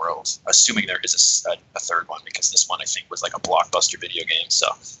open world, assuming there is a third one, because this one I think was like a blockbuster video game, so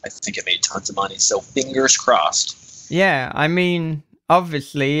I think it made tons of money, so fingers crossed. Yeah, I mean,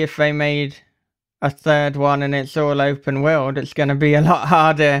 obviously if they made a third one and it's all open world, it's going to be a lot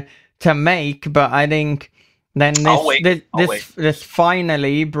harder to make, but I think then this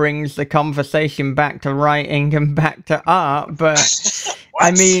finally brings the conversation back to writing and back to art. But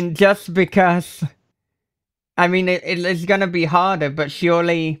I mean, just because, I mean, it's going to be harder, but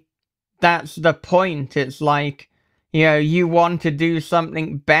surely that's the point. It's like, you want to do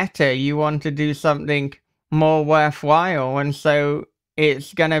something better, you want to do something more worthwhile, and so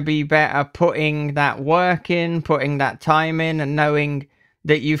it's going to be better putting that work in, putting that time in, and knowing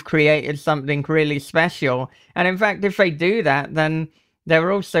that you've created something really special. And in fact, if they do that, then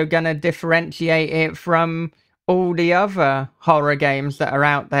they're also going to differentiate it from all the other horror games that are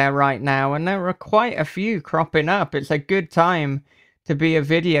out there right now, and there are quite a few cropping up. It's a good time to be a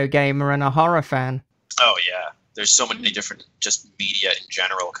video gamer and a horror fan. Oh yeah, there's so many different just media in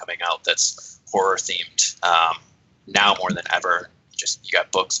general coming out that's horror themed now more than ever. Just you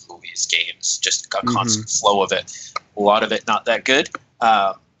got books, movies, games, just a constant flow of it. A lot of it not that good,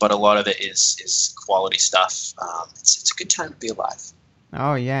 but a lot of it is quality stuff. It's a good time to be alive.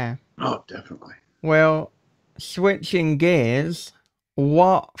 Oh yeah. Oh, definitely. Well, switching gears,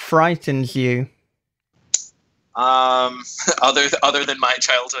 what frightens you? Other than my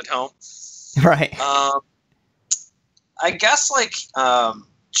childhood home, right? I guess like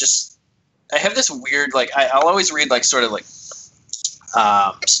just I have this weird like I'll always read like sort of like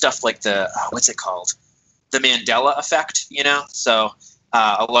stuff like the what's it called, the Mandela effect, So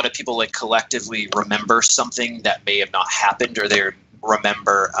a lot of people like collectively remember something that may have not happened, or they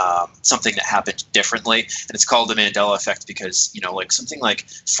remember something that happened differently, and it's called the Mandela effect because like something like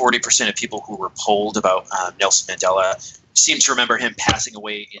 40% of people who were polled about Nelson Mandela seem to remember him passing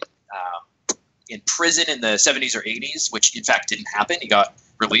away in prison in the 70s or 80s, which in fact didn't happen. He got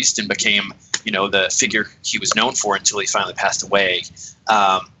released and became the figure he was known for until he finally passed away.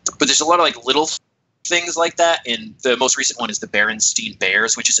 But there's a lot of like little things like that, and the most recent one is the Berenstain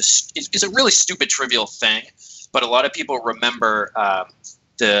Bears, which is a really stupid, trivial thing. But a lot of people remember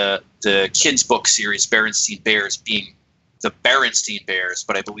the kids' book series Berenstain Bears being the Berenstain Bears,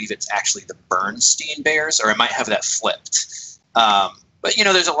 but I believe it's actually the Bernstein Bears, or I might have that flipped. But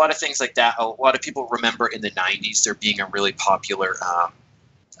there's a lot of things like that. A lot of people remember in the 90s there being a really popular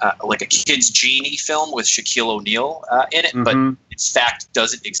like a kids' Genie film with Shaquille O'Neal in it, but in fact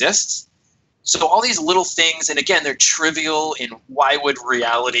doesn't exist. So all these little things, and again, they're trivial. And why would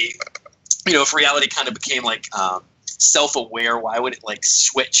reality, if reality kind of became like self-aware, why would it like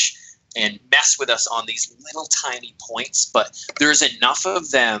switch and mess with us on these little tiny points? But there's enough of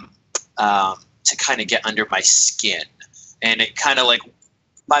them to kind of get under my skin. And it kind of like,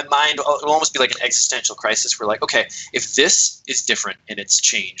 my mind will almost be like an existential crisis. We're like, okay, if this is different and it's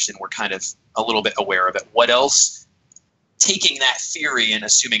changed and we're kind of a little bit aware of it, what else, taking that theory and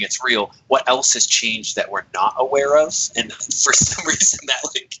assuming it's real, what else has changed that we're not aware of? And for some reason that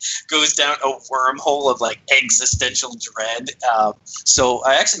like goes down a wormhole of like existential dread. So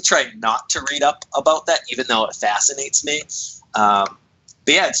I actually try not to read up about that, even though it fascinates me.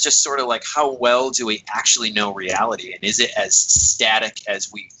 But yeah, it's just sort of like, how well do we actually know reality? And is it as static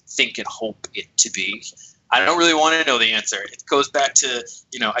as we think and hope it to be? I don't really want to know the answer. It goes back to,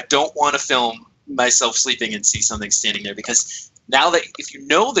 I don't want to film myself sleeping and see something standing there, because now that if you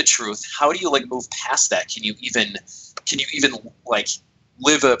know the truth, how do you like move past that? Can you even like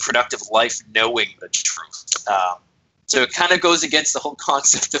live a productive life knowing the truth? So it kind of goes against the whole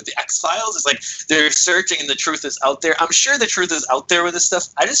concept of the X-Files. It's like they're searching and the truth is out there. I'm sure the truth is out there with this stuff.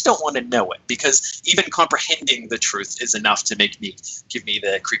 I just don't want to know it, because even comprehending the truth is enough to give me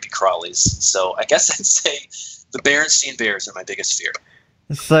the creepy crawlies. So I guess I'd say the Berenstein Bears are my biggest fear.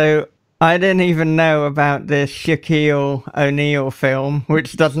 So I didn't even know about this Shaquille O'Neal film,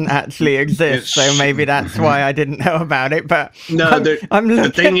 which doesn't actually exist. So maybe that's why I didn't know about it. But no, the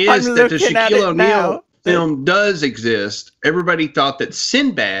thing is that the Shaquille O'Neal film does exist. Everybody thought that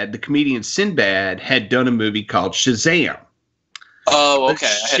Sinbad, the comedian Sinbad, had done a movie called Shazam. Oh,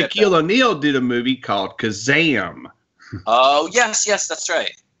 okay. Shaquille O'Neal did a movie called Kazam. Oh, yes, that's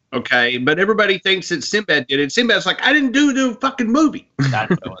right. Okay, but everybody thinks that Sinbad did it. Sinbad's like, I didn't do the fucking movie.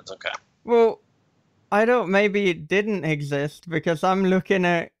 That's okay. Well, I don't. Maybe it didn't exist, because I'm looking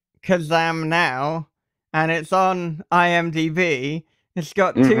at Kazam now, and it's on IMDb. It's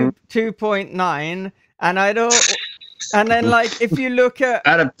got 2.9, and I don't. And then, like, if you look at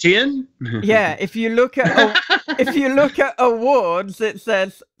out of 10, yeah, if you look at awards, it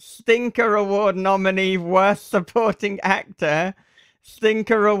says Stinker Award nominee, Worst Supporting Actor,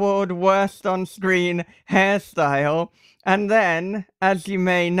 Stinker Award, Worst On-Screen Hairstyle. And then, as you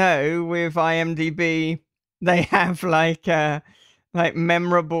may know, with IMDb, they have like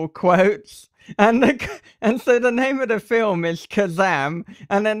memorable quotes, and so the name of the film is Kazam,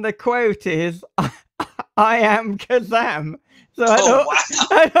 and then the quote is, "I am Kazam." So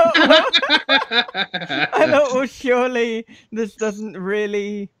I thought, well, surely this doesn't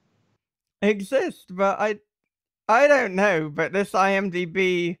really exist, but I don't know. But this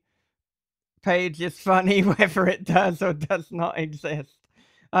IMDb page is funny whether it does or does not exist.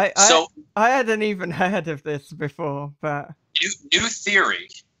 I hadn't even heard of this before, but new theory.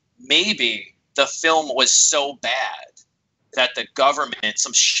 Maybe the film was so bad that the government,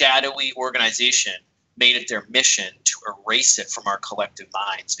 some shadowy organization, made it their mission to erase it from our collective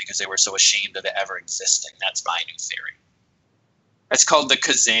minds because they were so ashamed of it ever existing. That's my new theory. It's called the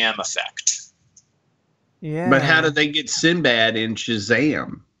Kazam effect. Yeah. But how did they get Sinbad in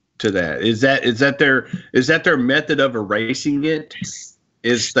Shazam to that? Is that their method of erasing it?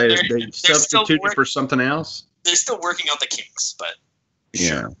 Is they substitute it for something else? They're still working out the kinks, but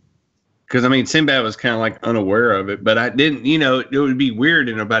yeah. Because I mean, Sinbad was kind of like unaware of it, but I didn't. It would be weird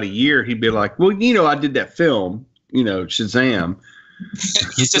in about a year. He'd be like, "Well, I did that film, Shazam."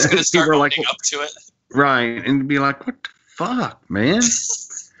 He's just going to start owning up to it, right? And be like, "What the fuck, man?"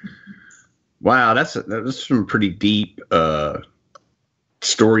 Wow, that's some pretty deep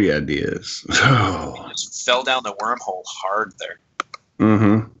story ideas. Oh. He just fell down the wormhole hard there.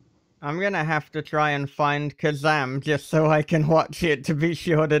 Mm-hmm. I'm gonna have to try and find Kazam just so I can watch it to be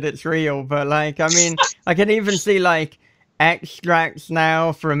sure that it's real. But like, I mean, I can even see like extracts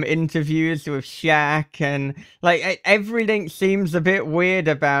now from interviews with Shaq, and like everything seems a bit weird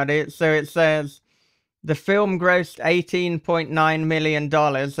about it. So it says the film grossed $18.9 million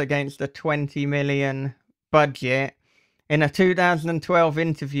against a $20 million budget. In a 2012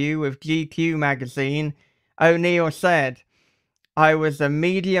 interview with GQ magazine, O'Neal said, "I was a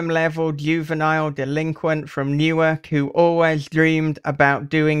medium-level juvenile delinquent from Newark who always dreamed about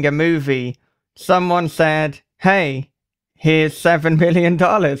doing a movie. Someone said, 'Hey, here's $7 million.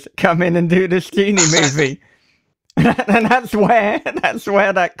 Come in and do this genie movie.'" And that's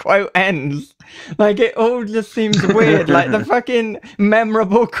where that quote ends. Like, it all just seems weird. Like the fucking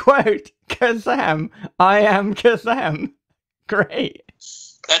memorable quote, "Kazam, I am Kazam." Great.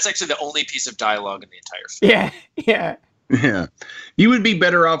 That's actually the only piece of dialogue in the entire film. Yeah. Yeah, you would be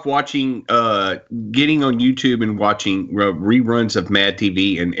better off watching, getting on YouTube and watching reruns of Mad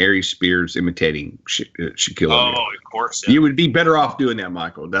TV and Ari Spears imitating Shaquille O'Neal. Oh, of course. Yeah. You would be better off doing that,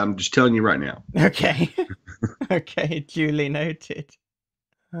 Michael. I'm just telling you right now. Okay. Okay, duly noted.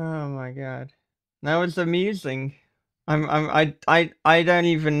 Oh my god, that was amusing. I don't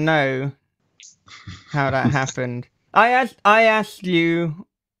even know how that happened. I asked you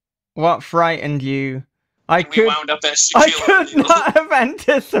what frightened you. I could not have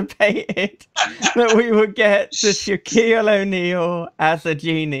anticipated that we would get to Shaquille O'Neal as a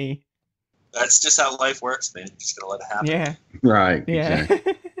genie. That's just how life works, man. Just gotta let it happen. Yeah. Right. Yeah.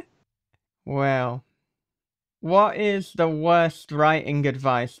 Exactly. Well, what is the worst writing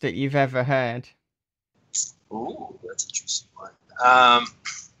advice that you've ever heard? Ooh, that's an interesting one.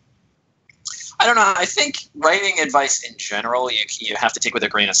 I don't know. I think writing advice in general, you have to take with a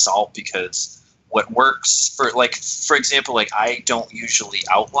grain of salt, because what works for example, I don't usually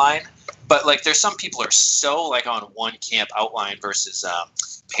outline, But like, there's some people are so like on one camp, outline versus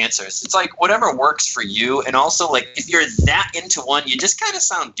pantsers. It's like whatever works for you. And also, like, if you're that into one, you just kind of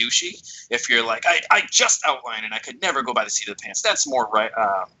sound douchey. If you're like, I just outline and I could never go by the seat of the pants. That's more right.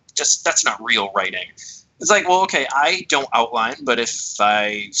 That's not real writing. It's like, well, okay, I don't outline, but if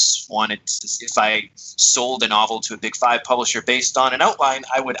I sold a novel to a Big Five publisher based on an outline,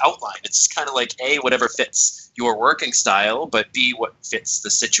 I would outline. It's kind of like A, whatever fits your working style, but B, what fits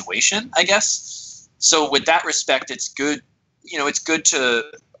the situation, I guess. So with that respect, it's good. You know, it's good to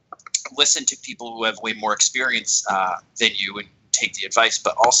listen to people who have way more experience than you and take the advice,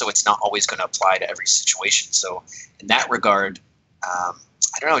 but also it's not always going to apply to every situation. So in that regard, I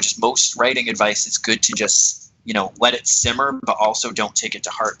don't know, just most writing advice, it's good to just, you know, let it simmer, but also don't take it to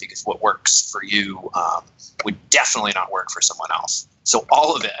heart, because what works for you would definitely not work for someone else. So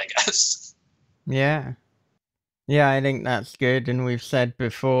all of it, I guess. Yeah. Yeah, I think that's good. And we've said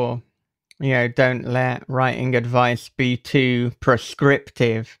before, you know, don't let writing advice be too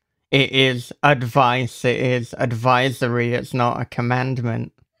prescriptive. It is advice. It is advisory. It's not a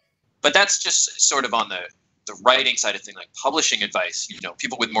commandment. But that's just sort of on the writing side of things. Like publishing advice, you know,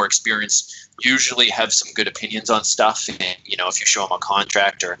 people with more experience usually have some good opinions on stuff. And, you know, if you show them a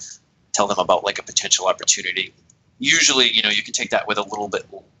contract or tell them about like a potential opportunity, usually, you know, you can take that with a little bit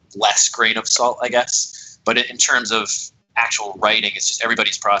less grain of salt, I guess. But in terms of actual writing, it's just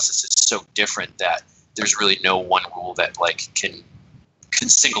everybody's process is so different that there's really no one rule that like can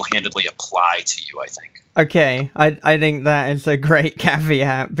single-handedly apply to you, I think. Okay, I think that is a great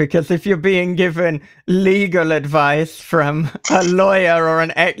caveat, because if you're being given legal advice from a lawyer or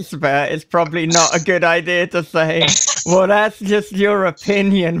an expert, it's probably not a good idea to say, well, that's just your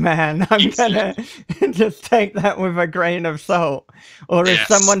opinion, man. I'm gonna just take that with a grain of salt. Or if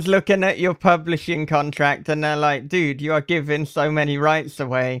someone's looking at your publishing contract and they're like, dude, you are giving so many rights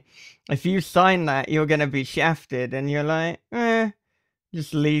away. If you sign that, you're gonna be shafted. And you're like,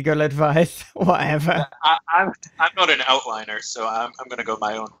 just legal advice, whatever. I'm not an outliner, so I'm going to go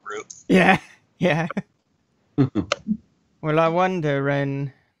my own route. Yeah. Well, I wonder,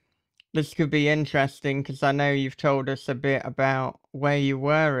 and this could be interesting, because I know you've told us a bit about where you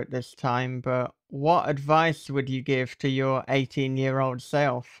were at this time, but what advice would you give to your 18-year-old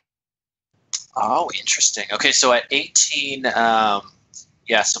self? Oh, interesting. Okay, so at 18,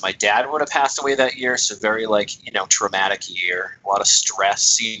 so my dad would have passed away that year, so very, like, you know, traumatic year, a lot of stress,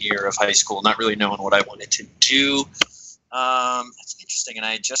 senior year of high school, not really knowing what I wanted to do. That's interesting, and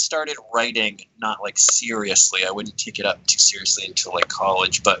I had just started writing, not, like, seriously. I wouldn't take it up too seriously until, like,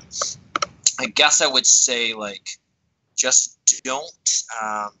 college, but I guess I would say, like, just don't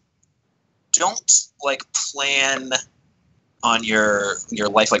like, plan on your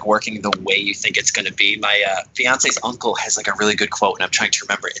life like working the way you think it's going to be. My fiance's uncle has like a really good quote, and I'm trying to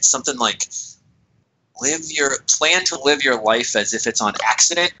remember it. It's something like plan to live your life as if it's on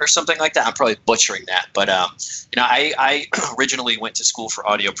accident or something like that. I'm probably butchering that, but you know, I originally went to school for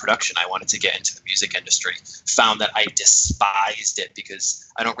audio production. I wanted to get into the music industry. Found that I despised it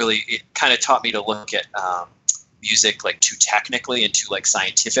because it kind of taught me to look at music like too technically and too like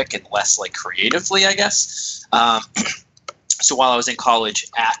scientific and less like creatively, I guess. So while I was in college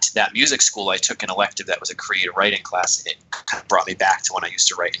at that music school, I took an elective that was a creative writing class, and it kind of brought me back to when I used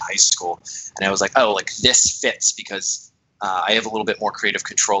to write in high school. And I was like, oh, like this fits because I have a little bit more creative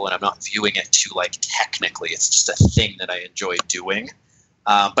control, and I'm not viewing it too like technically. It's just a thing that I enjoy doing.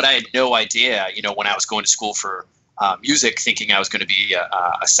 But I had no idea, you know, when I was going to school for music, thinking I was going to be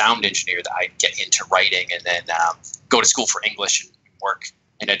a sound engineer, that I'd get into writing and then go to school for English and work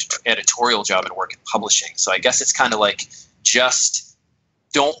an editorial job and work in publishing. So I guess it's kind of like, just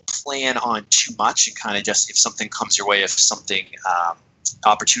don't plan on too much, and kind of just, if something comes your way, if something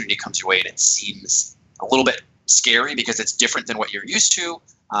opportunity comes your way and it seems a little bit scary because it's different than what you're used to,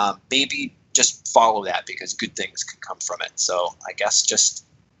 maybe just follow that, because good things can come from it. So I guess just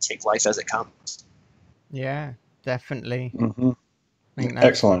take life as it comes. Yeah, definitely. Mm-hmm. I think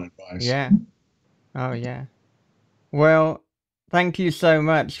Excellent advice. Yeah. Oh, yeah. Well, thank you so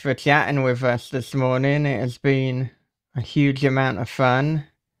much for chatting with us this morning. It has been a huge amount of fun,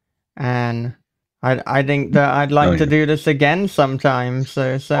 and I think that I'd like to do this again sometime.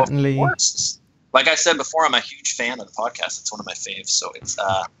 So certainly, of course. Like I said before, I'm a huge fan of the podcast. It's one of my faves, so it's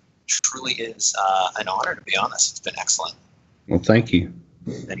truly is an honor, to be honest. It's been excellent. Well, thank you.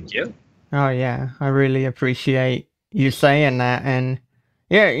 Thank you. Oh yeah, I really appreciate you saying that, and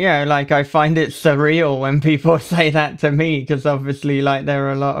yeah, like I find it surreal when people say that to me, because obviously, like, there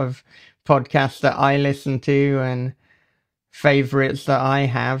are a lot of podcasts that I listen to and favorites that I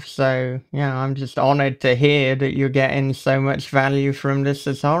have, so yeah, I'm just honored to hear that you're getting so much value from This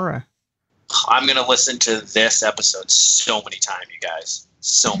Is Horror. I'm going to listen to this episode so many times, you guys.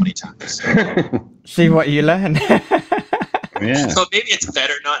 So many times. See what you learn. Yeah. So maybe it's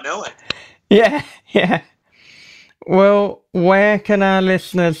better not knowing. Yeah, yeah. Well, where can our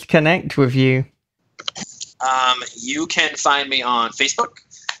listeners connect with you? You can find me on Facebook.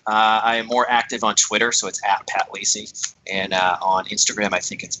 I am more active on Twitter, so it's at Pat Lacey. And on Instagram, I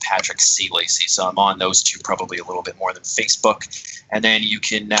think it's Patrick C. Lacey. So I'm on those two probably a little bit more than Facebook. And then you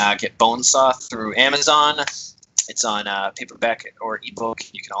can get Bonesaw through Amazon. It's on paperback or ebook.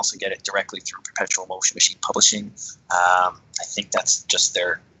 You can also get it directly through Perpetual Motion Machine Publishing. I think that's just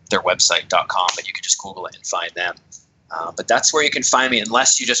their website.com, but you can just Google it and find them. But that's where you can find me,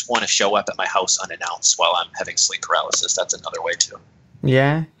 unless you just want to show up at my house unannounced while I'm having sleep paralysis. That's another way too.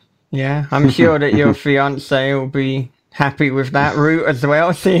 Yeah, yeah. I'm sure that your fiance will be happy with that route as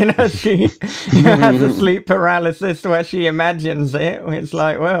well, seeing as she has a sleep paralysis where she imagines it. It's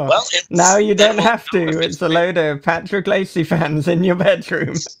like, well now you don't have to. It's a load of Patrick Lacey fans in your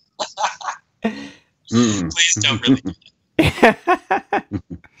bedroom. Please don't really.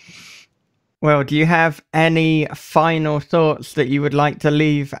 Well, do you have any final thoughts that you would like to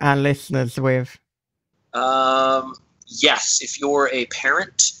leave our listeners with? Yes, if you're a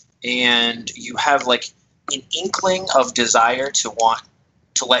parent and you have like an inkling of desire to want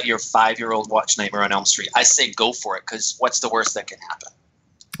to let your 5-year-old watch Nightmare on Elm Street, I say go for it, because what's the worst that can happen?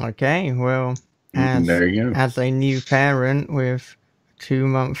 Okay, well, There you go. as a new parent with a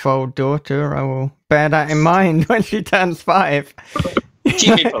 2-month-old daughter, I will bear that in mind when she turns 5.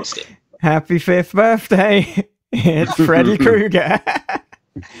 Keep me posted. Happy 5th birthday. It's Freddy Krueger.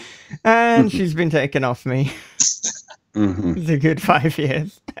 And she's been taken off me. It's a good 5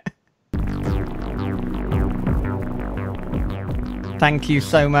 years. Thank you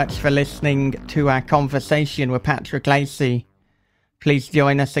so much for listening to our conversation with Patrick Lacey. Please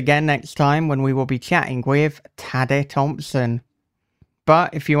join us again next time when we will be chatting with Tadde Thompson.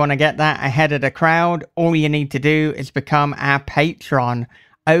 But if you want to get that ahead of the crowd, all you need to do is become our patron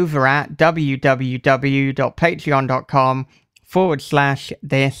over at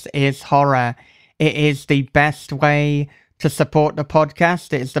www.patreon.com/thisishorror. It is the best way to support the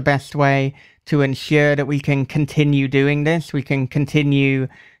podcast. It is the best way to ensure that we can continue doing this. We can continue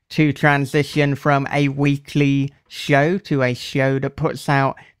to transition from a weekly show to a show that puts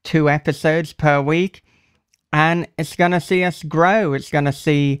out 2 episodes per week. And it's going to see us grow. It's going to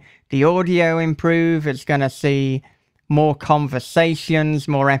see the audio improve. It's going to see more conversations,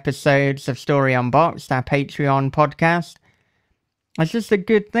 more episodes of Story Unboxed, our Patreon podcast. It's just a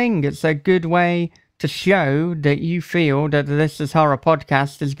good thing. It's a good way to show that you feel that the This Is Horror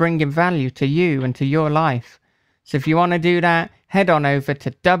podcast is bringing value to you and to your life. So if you want to do that, head on over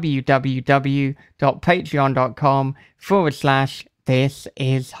to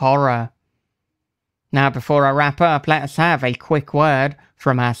www.patreon.com/thisishorror. Now, before I wrap up, let us have a quick word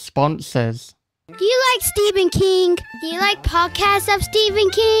from our sponsors. Do you like Stephen King? Do you like podcasts of Stephen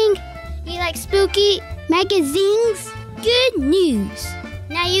King? Do you like spooky magazines? Good news!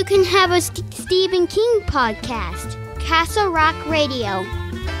 Now you can have a Stephen King podcast, Castle Rock Radio.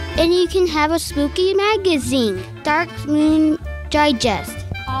 And you can have a spooky magazine, Dark Moon Digest.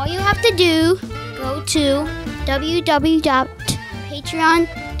 All you have to do, go to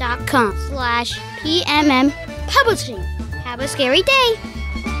www.patreon.com/PMM Publishing. Have a scary day!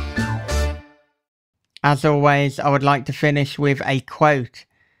 As always, I would like to finish with a quote.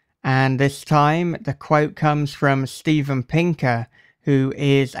 And this time, the quote comes from Steven Pinker, who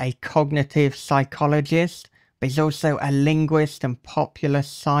is a cognitive psychologist, but he's also a linguist and popular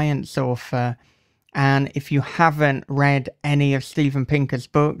science author. And if you haven't read any of Steven Pinker's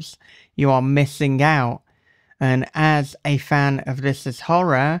books, you are missing out. And as a fan of This Is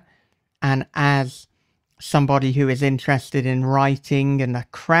Horror, and as somebody who is interested in writing and the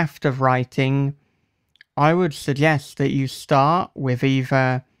craft of writing, I would suggest that you start with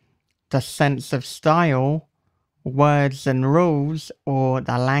either the sense of style, words and rules, or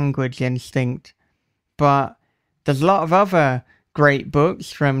the language instinct. But there's a lot of other great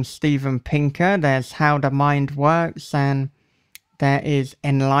books from Steven Pinker. There's How the Mind Works, and there is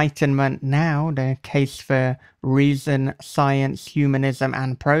Enlightenment Now, the case for reason, science, humanism,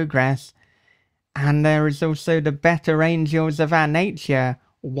 and progress. And there is also The Better Angels of Our Nature,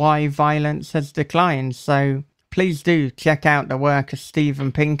 Why Violence Has Declined. So please do check out the work of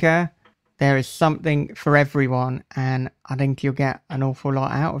Steven Pinker. There is something for everyone, and I think you'll get an awful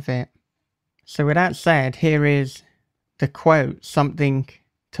lot out of it. So with that said, here is the quote, something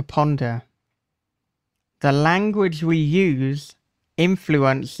to ponder. The language we use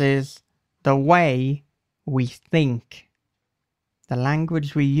influences the way we think. The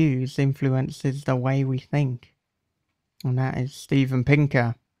language we use influences the way we think. And that is Steven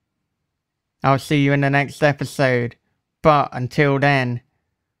Pinker. I'll see you in the next episode. But until then,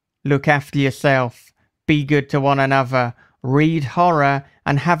 look after yourself, be good to one another, read horror,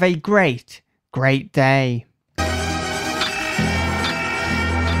 and have a great, great day.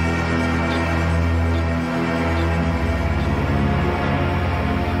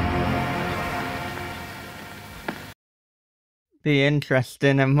 Be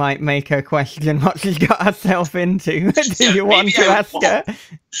interesting and might make her question what she's got herself into. Do you want to ask her?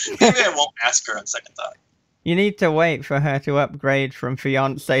 Maybe I won't ask her on second thought. You need to wait for her to upgrade from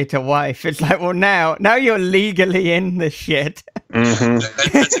fiance to wife. It's like, well, now you're legally in the shit. Mm-hmm.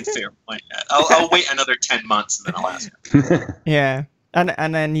 That's a fair point. I'll wait another 10 months and then I'll ask her. Yeah.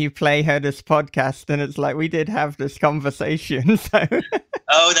 And then you play her this podcast and it's like, we did have this conversation. So.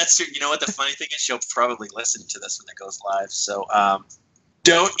 Oh, that's true. You know what? The funny thing is she'll probably listen to this when it goes live. So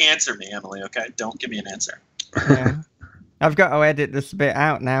don't answer me, Emily, okay? Don't give me an answer. Yeah. I've got to edit this bit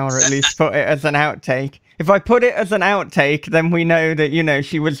out now, or at least put it as an outtake. If I put it as an outtake, then we know that,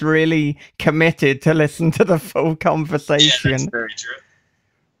 she was really committed to listen to the full conversation. Yeah, that's very true.